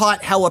child is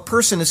taught how a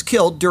person is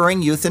killed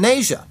during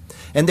euthanasia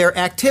and their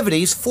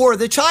activities for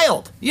the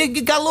child.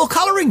 You got a little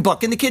coloring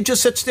book, and the kid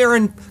just sits there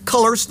and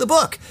colors the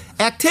book.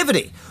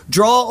 Activity.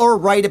 Draw or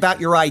write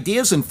about your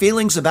ideas and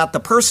feelings about the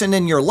person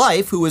in your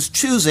life who is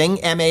choosing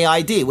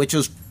MAID, which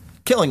is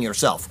killing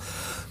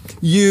yourself.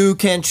 You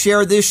can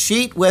share this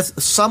sheet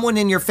with someone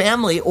in your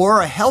family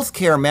or a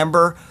healthcare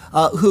member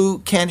who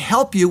can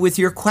help you with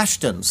your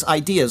questions,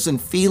 ideas,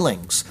 and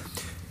feelings.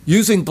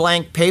 Using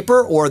blank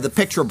paper or the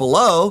picture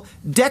below,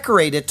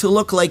 decorate it to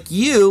look like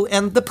you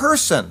and the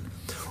person.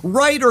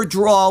 Write or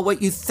draw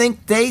what you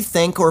think they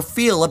think or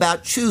feel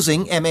about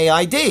choosing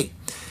MAID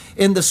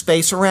in the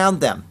space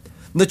around them.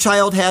 The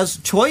child has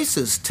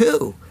choices,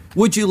 too.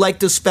 Would you like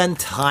to spend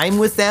time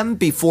with them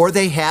before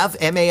they have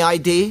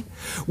MAID?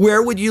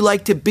 Where would you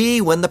like to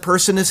be when the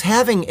person is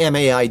having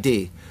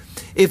MAID?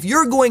 If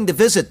you're going to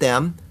visit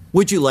them,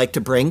 would you like to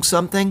bring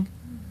something?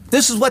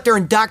 This is what they're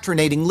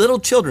indoctrinating little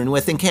children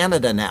with in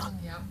Canada now.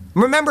 Yeah.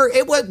 Remember,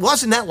 it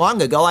wasn't that long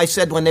ago. I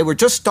said when they were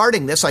just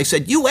starting this, I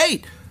said, you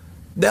wait.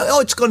 Oh,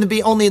 it's going to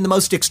be only in the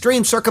most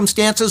extreme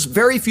circumstances.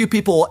 Very few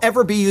people will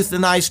ever be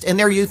euthanized, and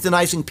they're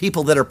euthanizing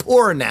people that are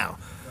poor now.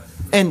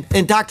 And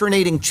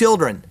indoctrinating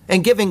children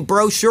and giving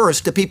brochures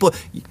to people.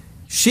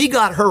 She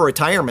got her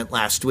retirement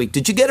last week.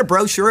 Did you get a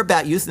brochure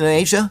about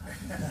euthanasia?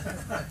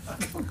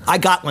 I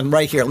got one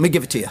right here. Let me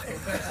give it to you.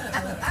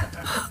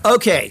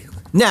 Okay,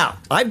 now,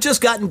 I've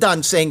just gotten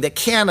done saying that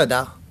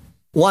Canada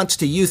wants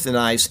to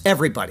euthanize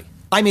everybody.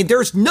 I mean,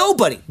 there's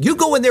nobody. You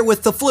go in there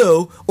with the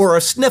flu or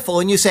a sniffle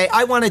and you say,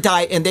 I want to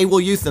die, and they will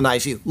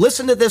euthanize you.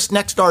 Listen to this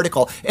next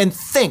article and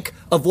think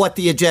of what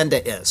the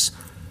agenda is.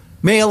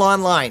 Mail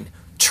Online.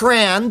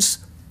 Trans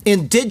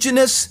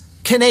Indigenous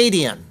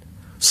Canadian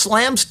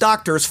slams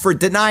doctors for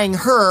denying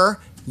her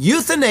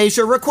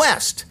euthanasia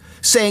request,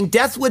 saying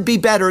death would be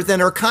better than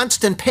her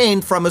constant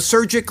pain from a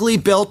surgically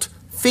built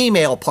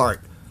female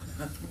part.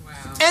 Wow.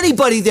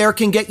 Anybody there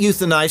can get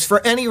euthanized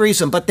for any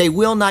reason, but they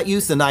will not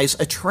euthanize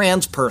a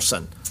trans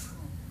person.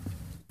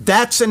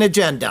 That's an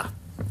agenda.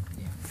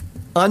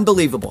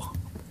 Unbelievable.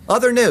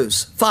 Other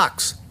news,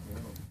 Fox.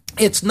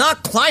 It's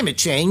not climate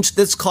change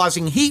that's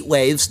causing heat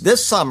waves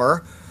this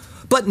summer,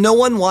 but no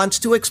one wants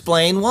to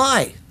explain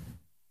why.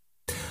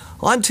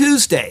 On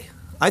Tuesday,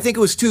 I think it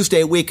was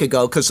Tuesday a week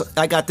ago, because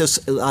I got this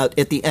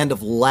at the end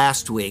of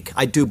last week,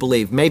 I do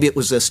believe. Maybe it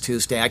was this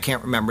Tuesday. I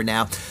can't remember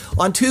now.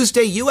 On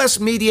Tuesday, U.S.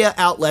 media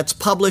outlets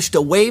published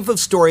a wave of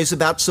stories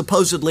about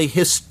supposedly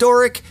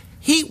historic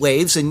heat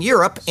waves in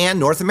Europe and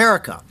North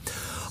America.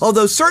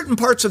 Although certain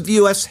parts of the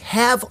U.S.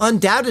 have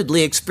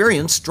undoubtedly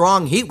experienced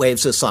strong heat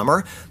waves this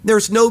summer,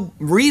 there's no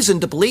reason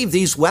to believe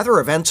these weather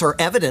events are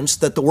evidence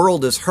that the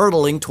world is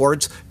hurtling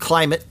towards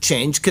climate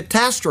change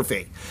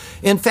catastrophe.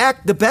 In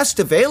fact, the best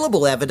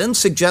available evidence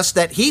suggests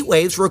that heat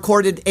waves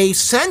recorded a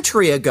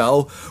century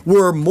ago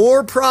were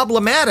more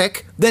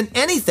problematic than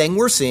anything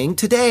we're seeing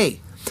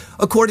today.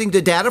 According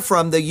to data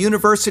from the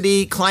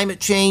University Climate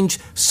Change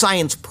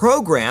Science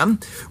Program,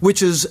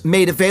 which is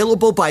made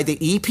available by the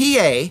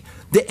EPA,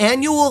 the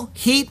annual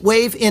heat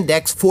wave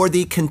index for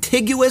the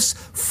contiguous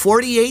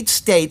 48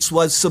 states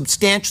was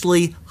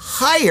substantially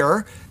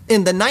higher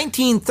in the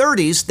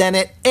 1930s than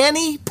at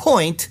any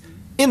point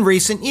in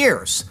recent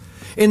years.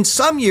 In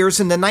some years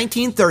in the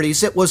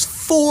 1930s, it was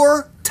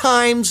 4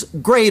 times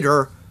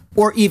greater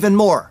or even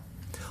more.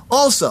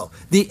 Also,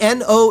 the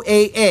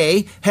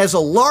NOAA has a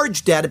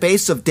large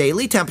database of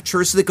daily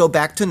temperatures that go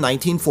back to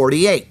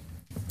 1948.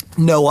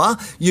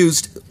 NOAA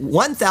used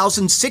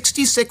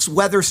 1,066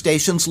 weather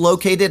stations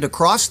located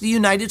across the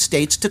United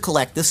States to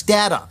collect this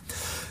data.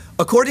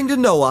 According to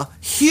NOAA,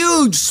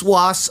 huge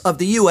swaths of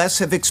the U.S.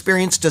 have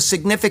experienced a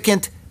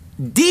significant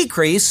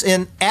decrease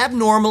in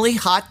abnormally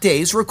hot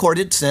days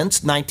recorded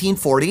since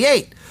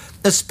 1948,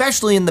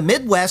 especially in the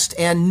Midwest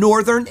and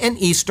northern and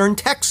eastern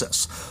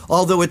Texas.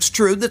 Although it's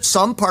true that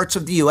some parts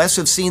of the U.S.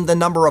 have seen the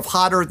number of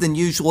hotter than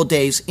usual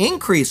days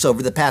increase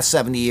over the past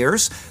 70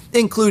 years,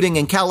 including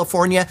in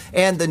California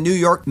and the New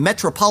York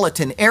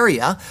metropolitan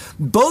area,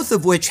 both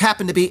of which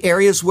happen to be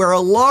areas where a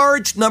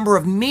large number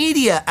of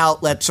media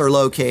outlets are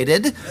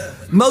located,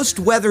 most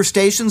weather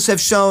stations have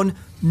shown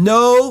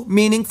no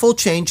meaningful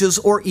changes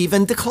or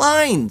even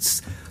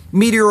declines.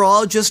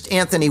 Meteorologist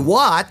Anthony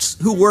Watts,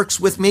 who works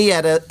with me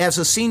as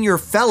a senior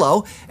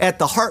fellow at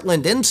the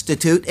Heartland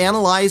Institute,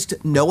 analyzed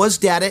NOAA's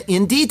data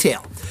in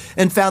detail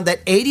and found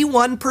that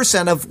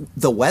 81% of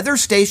the weather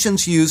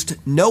stations used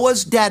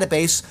NOAA's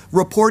database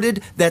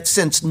reported that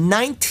since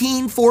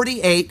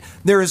 1948,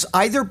 there has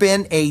either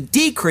been a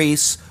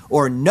decrease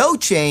or no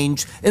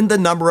change in the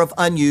number of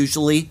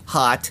unusually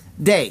hot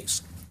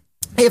days.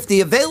 If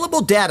the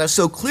available data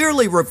so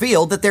clearly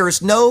reveal that there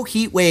is no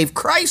heat wave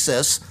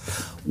crisis,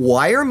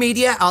 why are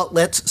media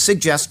outlets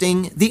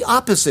suggesting the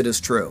opposite is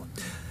true?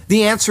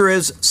 The answer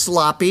is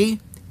sloppy,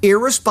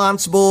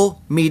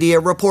 irresponsible media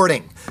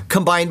reporting,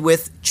 combined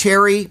with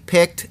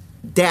cherry-picked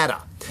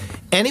data.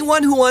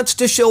 Anyone who wants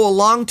to show a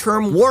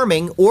long-term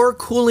warming or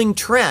cooling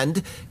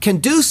trend can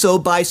do so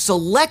by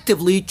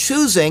selectively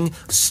choosing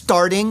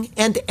starting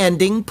and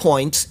ending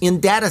points in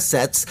data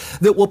sets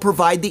that will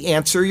provide the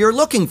answer you're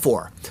looking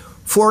for.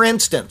 For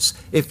instance,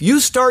 if you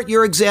start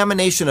your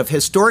examination of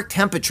historic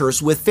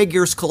temperatures with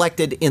figures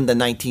collected in the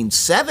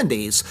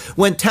 1970s,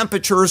 when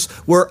temperatures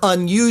were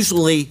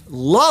unusually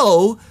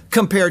low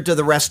compared to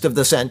the rest of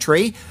the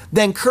century,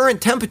 then current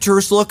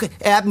temperatures look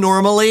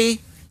abnormally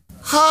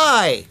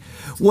high.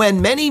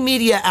 When many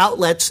media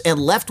outlets and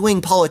left-wing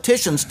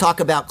politicians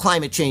talk about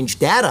climate change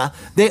data,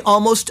 they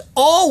almost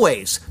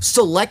always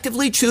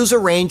selectively choose a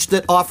range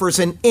that offers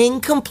an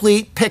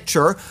incomplete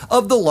picture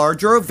of the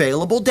larger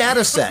available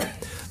data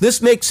set. This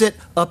makes it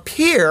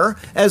appear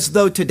as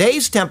though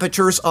today's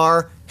temperatures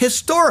are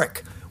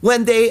historic,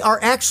 when they are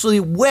actually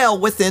well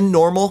within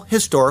normal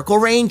historical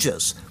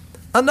ranges.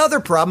 Another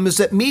problem is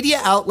that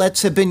media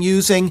outlets have been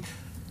using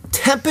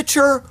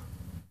temperature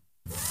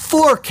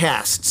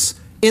forecasts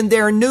in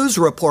their news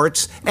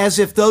reports as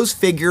if those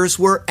figures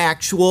were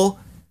actual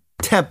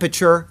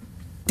temperature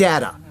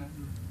data.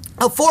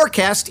 A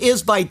forecast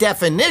is, by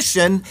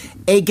definition,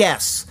 a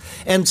guess.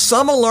 And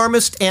some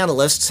alarmist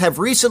analysts have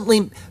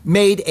recently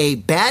made a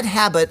bad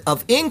habit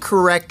of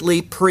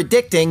incorrectly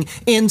predicting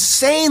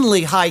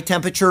insanely high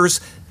temperatures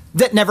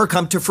that never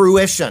come to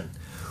fruition.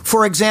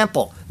 For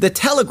example, The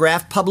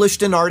Telegraph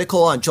published an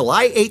article on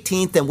July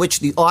 18th in which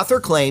the author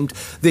claimed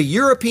the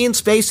European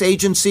Space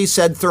Agency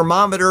said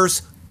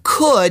thermometers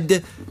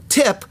could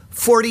tip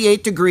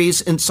 48 degrees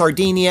in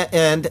Sardinia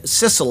and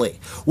Sicily,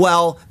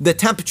 while the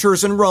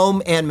temperatures in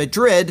Rome and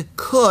Madrid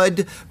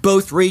could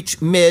both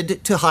reach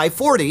mid to high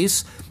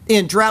 40s.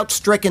 In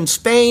drought-stricken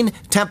Spain,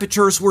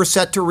 temperatures were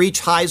set to reach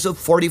highs of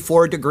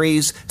 44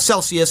 degrees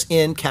Celsius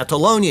in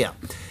Catalonia.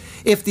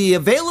 If the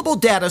available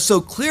data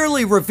so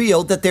clearly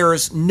revealed that there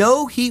is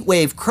no heat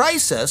wave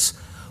crisis,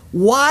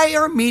 why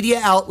are media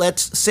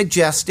outlets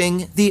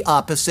suggesting the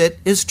opposite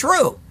is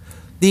true?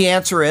 The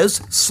answer is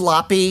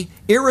sloppy,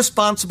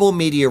 irresponsible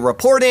media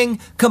reporting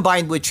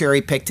combined with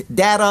cherry-picked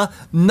data.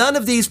 None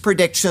of these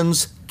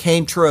predictions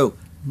came true.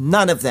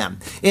 None of them.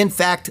 In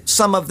fact,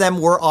 some of them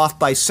were off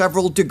by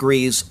several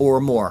degrees or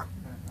more.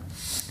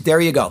 There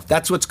you go.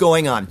 That's what's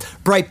going on.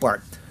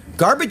 Breitbart.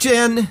 Garbage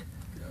in,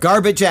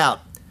 garbage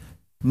out.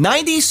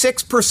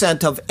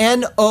 96% of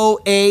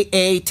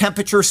NOAA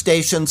temperature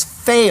stations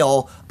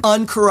fail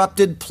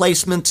uncorrupted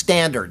placement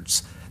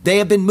standards. They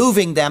have been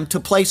moving them to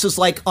places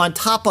like on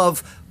top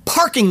of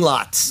parking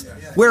lots,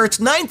 where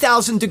it's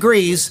 9,000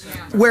 degrees,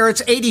 where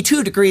it's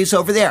 82 degrees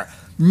over there.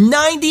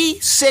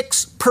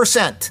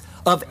 96%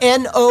 of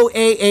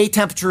NOAA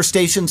temperature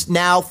stations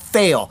now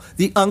fail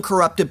the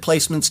uncorrupted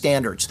placement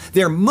standards.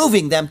 They're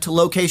moving them to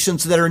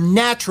locations that are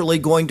naturally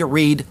going to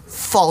read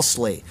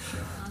falsely.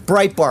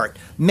 Breitbart,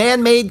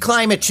 man-made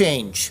climate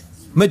change.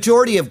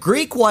 Majority of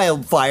Greek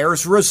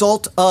wildfires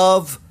result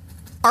of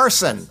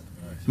arson,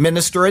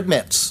 minister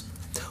admits.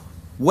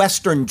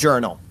 Western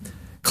Journal.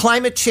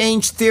 Climate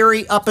change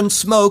theory up in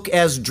smoke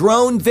as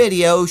drone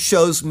video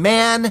shows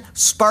man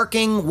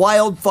sparking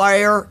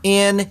wildfire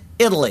in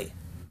Italy.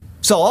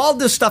 So all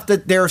this stuff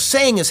that they're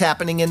saying is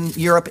happening in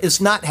Europe is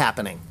not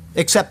happening,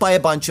 except by a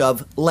bunch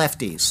of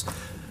lefties.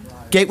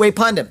 Gateway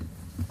Pundit.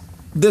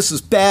 This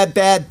is bad,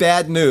 bad,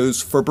 bad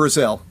news for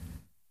Brazil.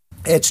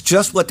 It's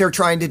just what they're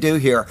trying to do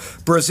here.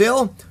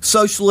 Brazil,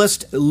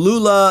 socialist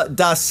Lula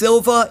da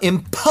Silva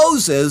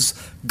imposes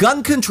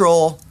gun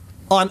control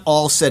on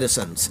all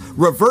citizens,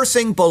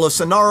 reversing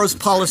Bolsonaro's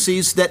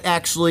policies that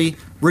actually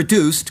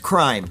reduced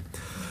crime.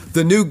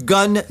 The new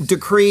gun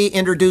decree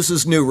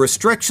introduces new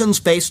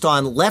restrictions based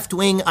on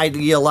left-wing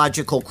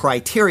ideological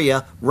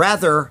criteria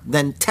rather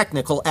than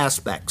technical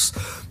aspects.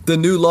 The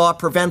new law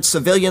prevents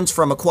civilians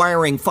from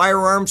acquiring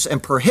firearms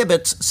and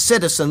prohibits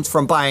citizens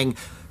from buying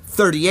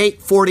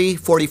 38, 40,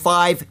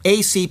 45,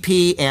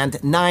 ACP, and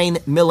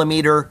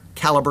 9mm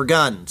caliber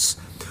guns.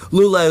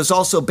 Lula has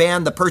also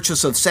banned the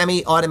purchase of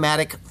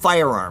semi-automatic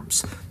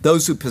firearms.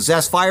 Those who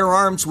possess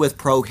firearms with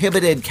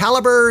prohibited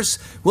calibers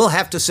will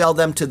have to sell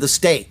them to the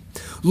state.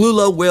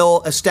 Lula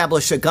will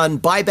establish a gun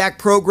buyback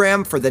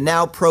program for the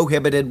now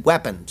prohibited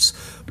weapons.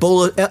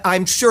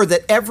 I'm sure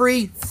that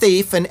every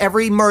thief and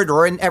every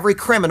murderer and every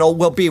criminal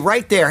will be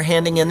right there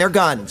handing in their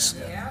guns.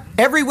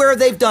 Everywhere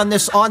they've done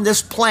this on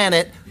this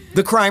planet,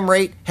 the crime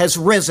rate has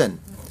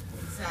risen.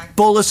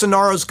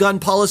 Bolsonaro's gun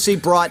policy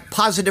brought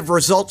positive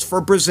results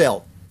for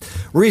Brazil.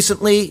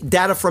 Recently,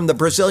 data from the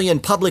Brazilian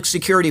Public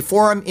Security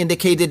Forum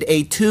indicated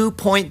a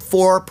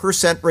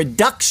 2.4%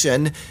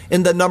 reduction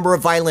in the number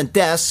of violent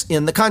deaths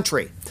in the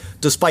country.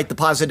 Despite the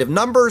positive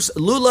numbers,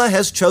 Lula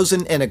has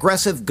chosen an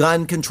aggressive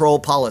gun control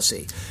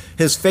policy.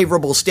 His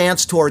favorable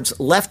stance towards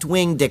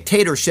left-wing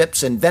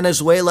dictatorships in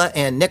Venezuela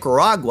and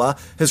Nicaragua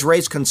has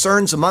raised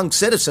concerns among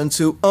citizens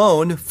who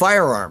own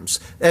firearms,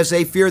 as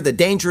they fear the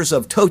dangers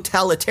of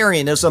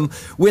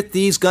totalitarianism with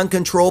these gun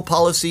control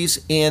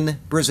policies in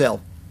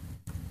Brazil.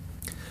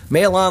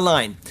 Mail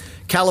Online.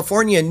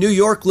 California and New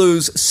York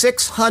lose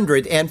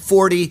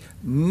 $640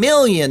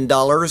 million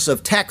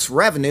of tax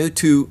revenue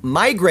to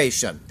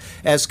migration,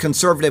 as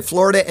conservative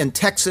Florida and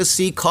Texas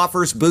see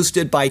coffers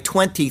boosted by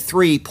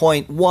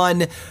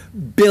 $23.1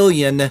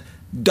 billion.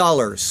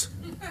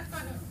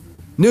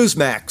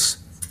 Newsmax.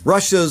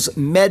 Russia's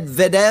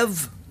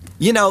Medvedev.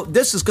 You know,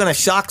 this is going to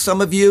shock some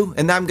of you,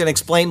 and I'm going to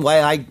explain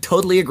why I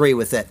totally agree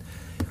with it.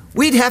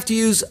 We'd have to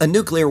use a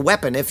nuclear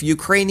weapon if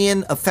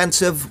Ukrainian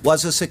offensive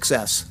was a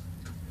success.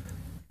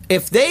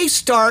 If they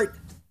start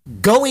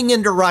going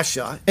into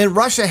Russia and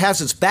Russia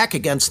has its back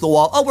against the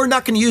wall, we're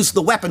not going to use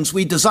the weapons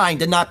we designed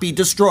to not be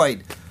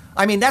destroyed.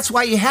 I mean, that's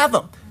why you have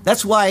them.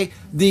 That's why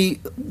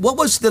what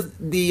was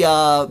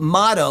the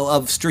motto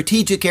of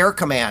Strategic Air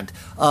Command?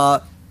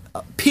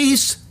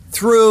 Peace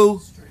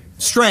through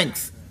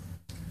strength.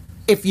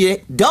 If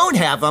you don't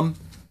have them,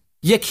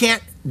 you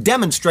can't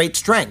demonstrate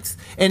strength.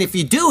 And if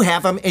you do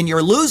have them and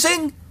you're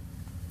losing,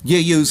 you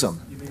use them.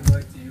 You mean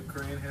like the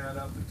Ukraine had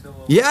up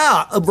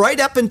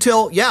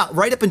until...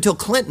 right up until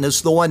Clinton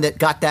is the one that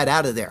got that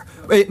out of there.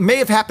 It may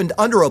have happened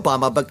under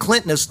Obama, but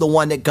Clinton is the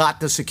one that got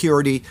the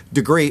security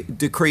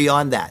decree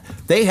on that.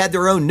 They had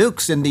their own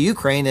nukes in the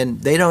Ukraine,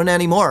 and they don't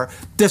anymore.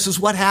 This is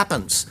what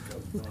happens.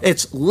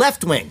 It's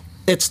left wing.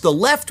 It's the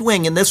left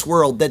wing in this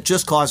world that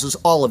just causes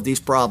all of these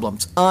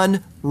problems.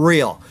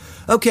 Unreal.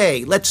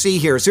 Okay, let's see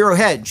here. Zero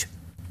Hedge.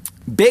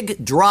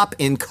 Big drop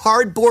in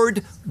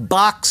cardboard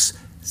box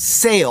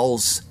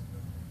sales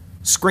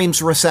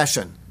screams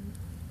recession.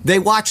 They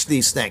watch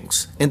these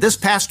things. And this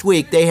past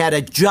week, they had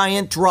a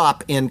giant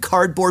drop in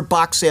cardboard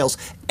box sales.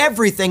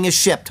 Everything is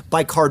shipped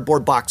by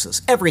cardboard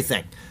boxes.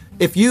 Everything.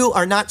 If you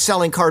are not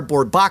selling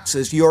cardboard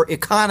boxes, your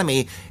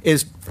economy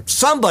is...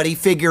 Somebody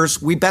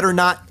figures we better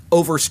not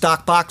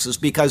overstock boxes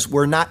because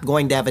we're not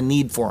going to have a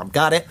need for them.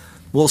 Got it?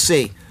 We'll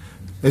see.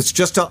 It's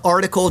just an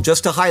article,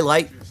 just to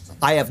highlight.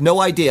 I have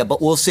no idea,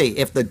 but we'll see.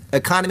 If the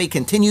economy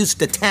continues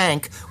to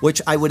tank,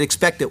 which I would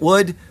expect it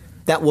would,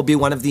 that will be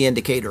one of the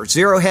indicators.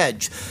 Zero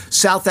Hedge.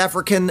 South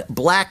African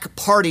Black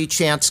Party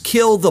chants,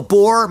 kill the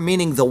Boer,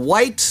 meaning the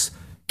whites,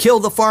 kill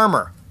the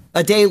farmer.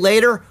 A day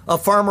later, a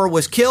farmer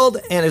was killed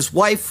and his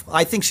wife,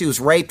 I think she was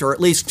raped, or at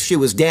least she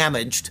was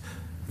damaged.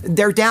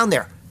 They're down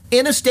there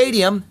in a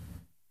stadium.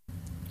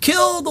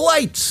 Kill the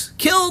whites,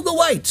 kill the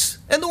whites.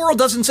 And the world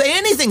doesn't say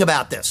anything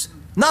about this.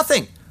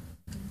 Nothing.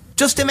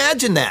 Just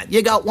imagine that.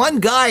 You got one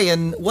guy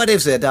in,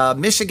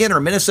 Michigan or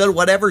Minnesota,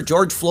 whatever,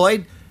 George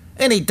Floyd,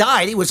 and he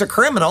died. He was a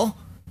criminal.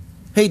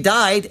 He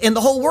died, and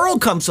the whole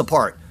world comes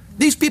apart.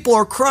 These people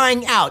are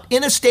crying out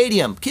in a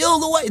stadium, kill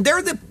the white.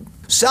 They're the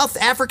South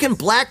African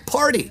Black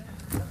Party.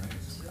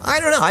 I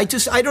don't know.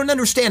 I don't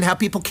understand how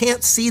people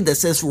can't see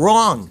this as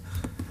wrong.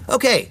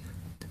 Okay,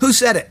 who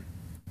said it?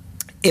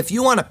 If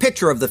you want a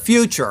picture of the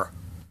future,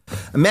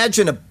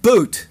 imagine a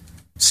boot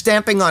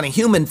stamping on a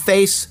human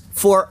face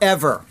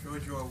forever.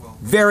 George Orwell.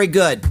 Very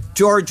good.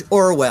 George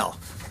Orwell.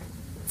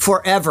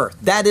 Forever.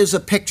 That is a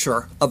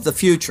picture of the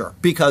future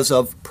because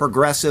of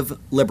progressive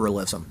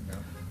liberalism.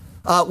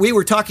 We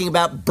were talking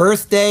about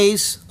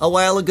birthdays a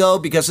while ago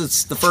because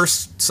it's the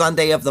first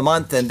Sunday of the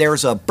month, and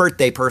there's a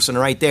birthday person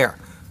right there.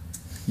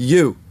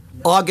 You.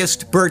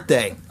 August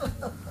birthday.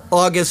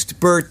 August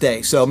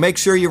birthday. So make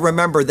sure you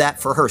remember that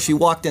for her. She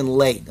walked in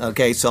late,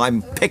 okay, so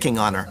I'm picking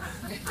on her.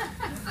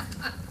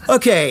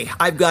 Okay,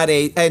 I've got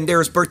and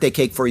there's birthday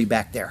cake for you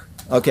back there.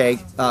 Okay,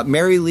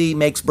 Mary Lee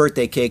makes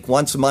birthday cake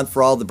once a month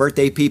for all the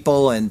birthday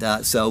people, and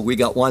so we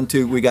got 1,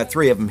 2, we got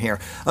 3 of them here.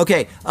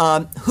 Okay,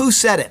 who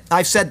said it?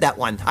 I said that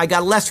one. I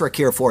got Lesrick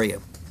here for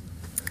you.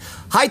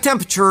 High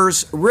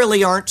temperatures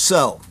really aren't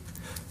so.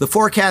 The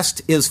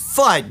forecast is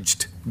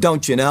fudged,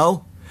 don't you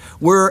know?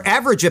 We're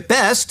average at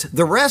best.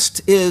 The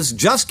rest is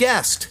just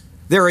guessed.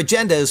 Their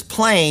agenda is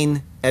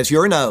plain as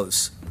your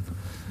nose.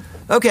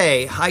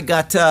 Okay, I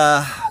got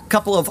a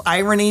couple of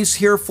ironies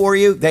here for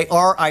you. They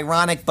are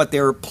ironic, but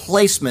they're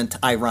placement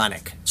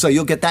ironic. So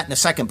you'll get that in a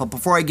second. But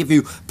before I give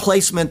you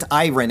placement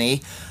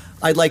irony,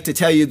 I'd like to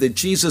tell you that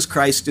Jesus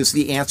Christ is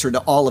the answer to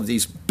all of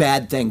these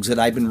bad things that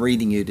I've been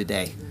reading you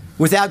today.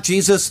 Without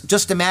Jesus,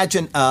 just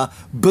imagine a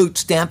boot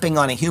stamping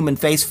on a human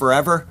face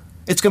forever.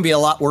 It's going to be a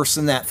lot worse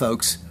than that,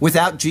 folks.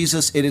 Without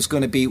Jesus, it is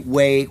going to be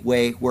way,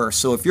 way worse.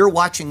 So if you're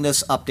watching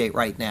this update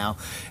right now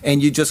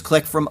and you just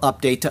click from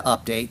update to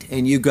update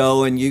and you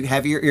go and you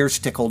have your ears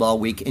tickled all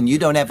week and you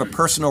don't have a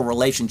personal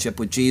relationship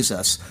with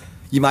Jesus,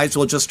 you might as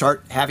well just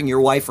start having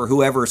your wife or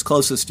whoever is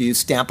closest to you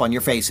stamp on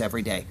your face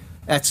every day.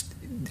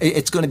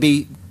 It's going to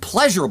be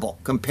pleasurable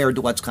compared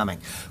to what's coming.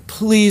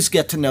 Please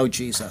get to know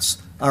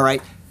Jesus, all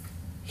right?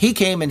 He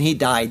came and he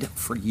died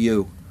for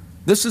you.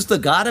 This is the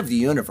God of the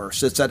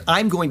universe that said,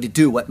 I'm going to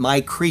do what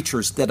my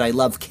creatures that I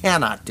love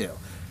cannot do.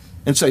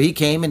 And so he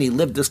came and he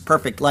lived this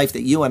perfect life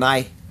that you and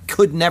I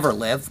could never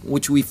live,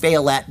 which we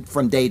fail at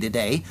from day to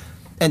day.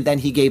 And then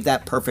he gave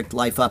that perfect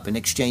life up in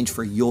exchange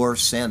for your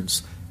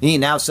sins. And he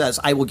now says,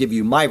 I will give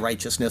you my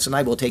righteousness and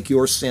I will take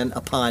your sin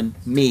upon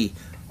me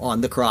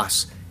on the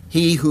cross.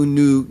 He who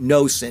knew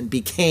no sin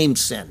became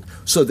sin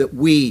so that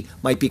we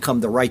might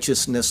become the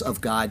righteousness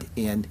of God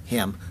in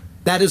him.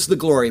 That is the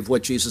glory of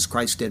what Jesus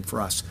Christ did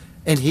for us.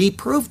 And he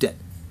proved it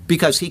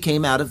because he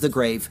came out of the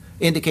grave,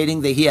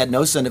 indicating that he had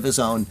no sin of his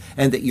own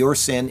and that your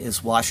sin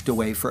is washed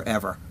away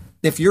forever.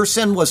 If your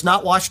sin was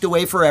not washed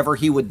away forever,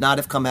 he would not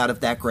have come out of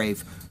that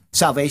grave.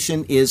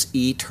 Salvation is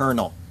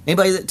eternal.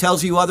 Anybody that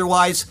tells you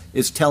otherwise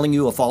is telling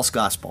you a false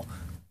gospel.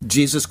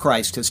 Jesus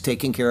Christ has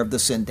taken care of the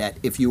sin debt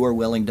if you are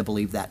willing to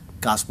believe that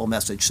gospel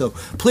message. So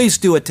please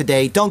do it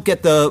today. Don't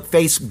get the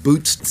face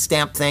boot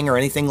stamp thing or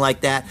anything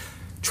like that.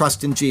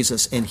 Trust in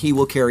Jesus, and he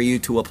will carry you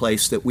to a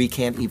place that we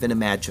can't even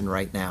imagine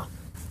right now.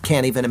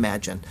 Can't even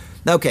imagine.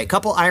 Okay, a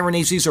couple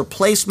ironies. These are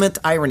placement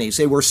ironies.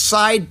 They were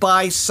side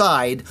by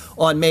side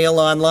on Mail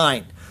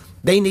Online.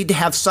 They need to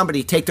have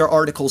somebody take their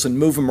articles and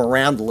move them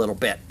around a little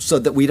bit so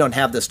that we don't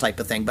have this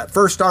type of thing. But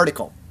first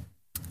article,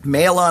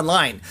 Mail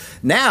Online.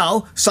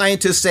 Now,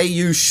 scientists say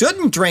you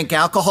shouldn't drink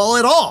alcohol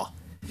at all.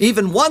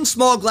 Even one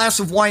small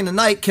glass of wine a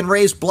night can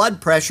raise blood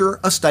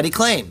pressure, a study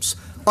claims.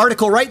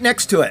 Article right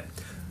next to it.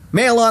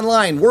 Mail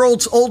Online,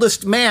 world's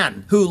oldest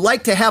man who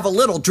liked to have a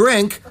little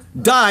drink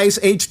dies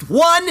aged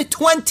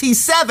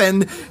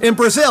 127 in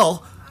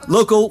Brazil,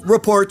 local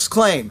reports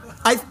claim.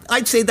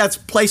 I'd say that's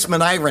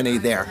placement irony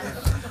there.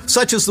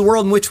 Such is the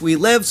world in which we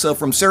live. So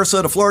from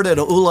Sarasota, Florida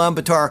to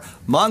Ulaanbaatar,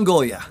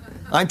 Mongolia,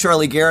 I'm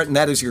Charlie Garrett, and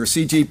that is your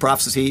CG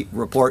Prophecy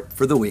Report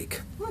for the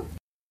week.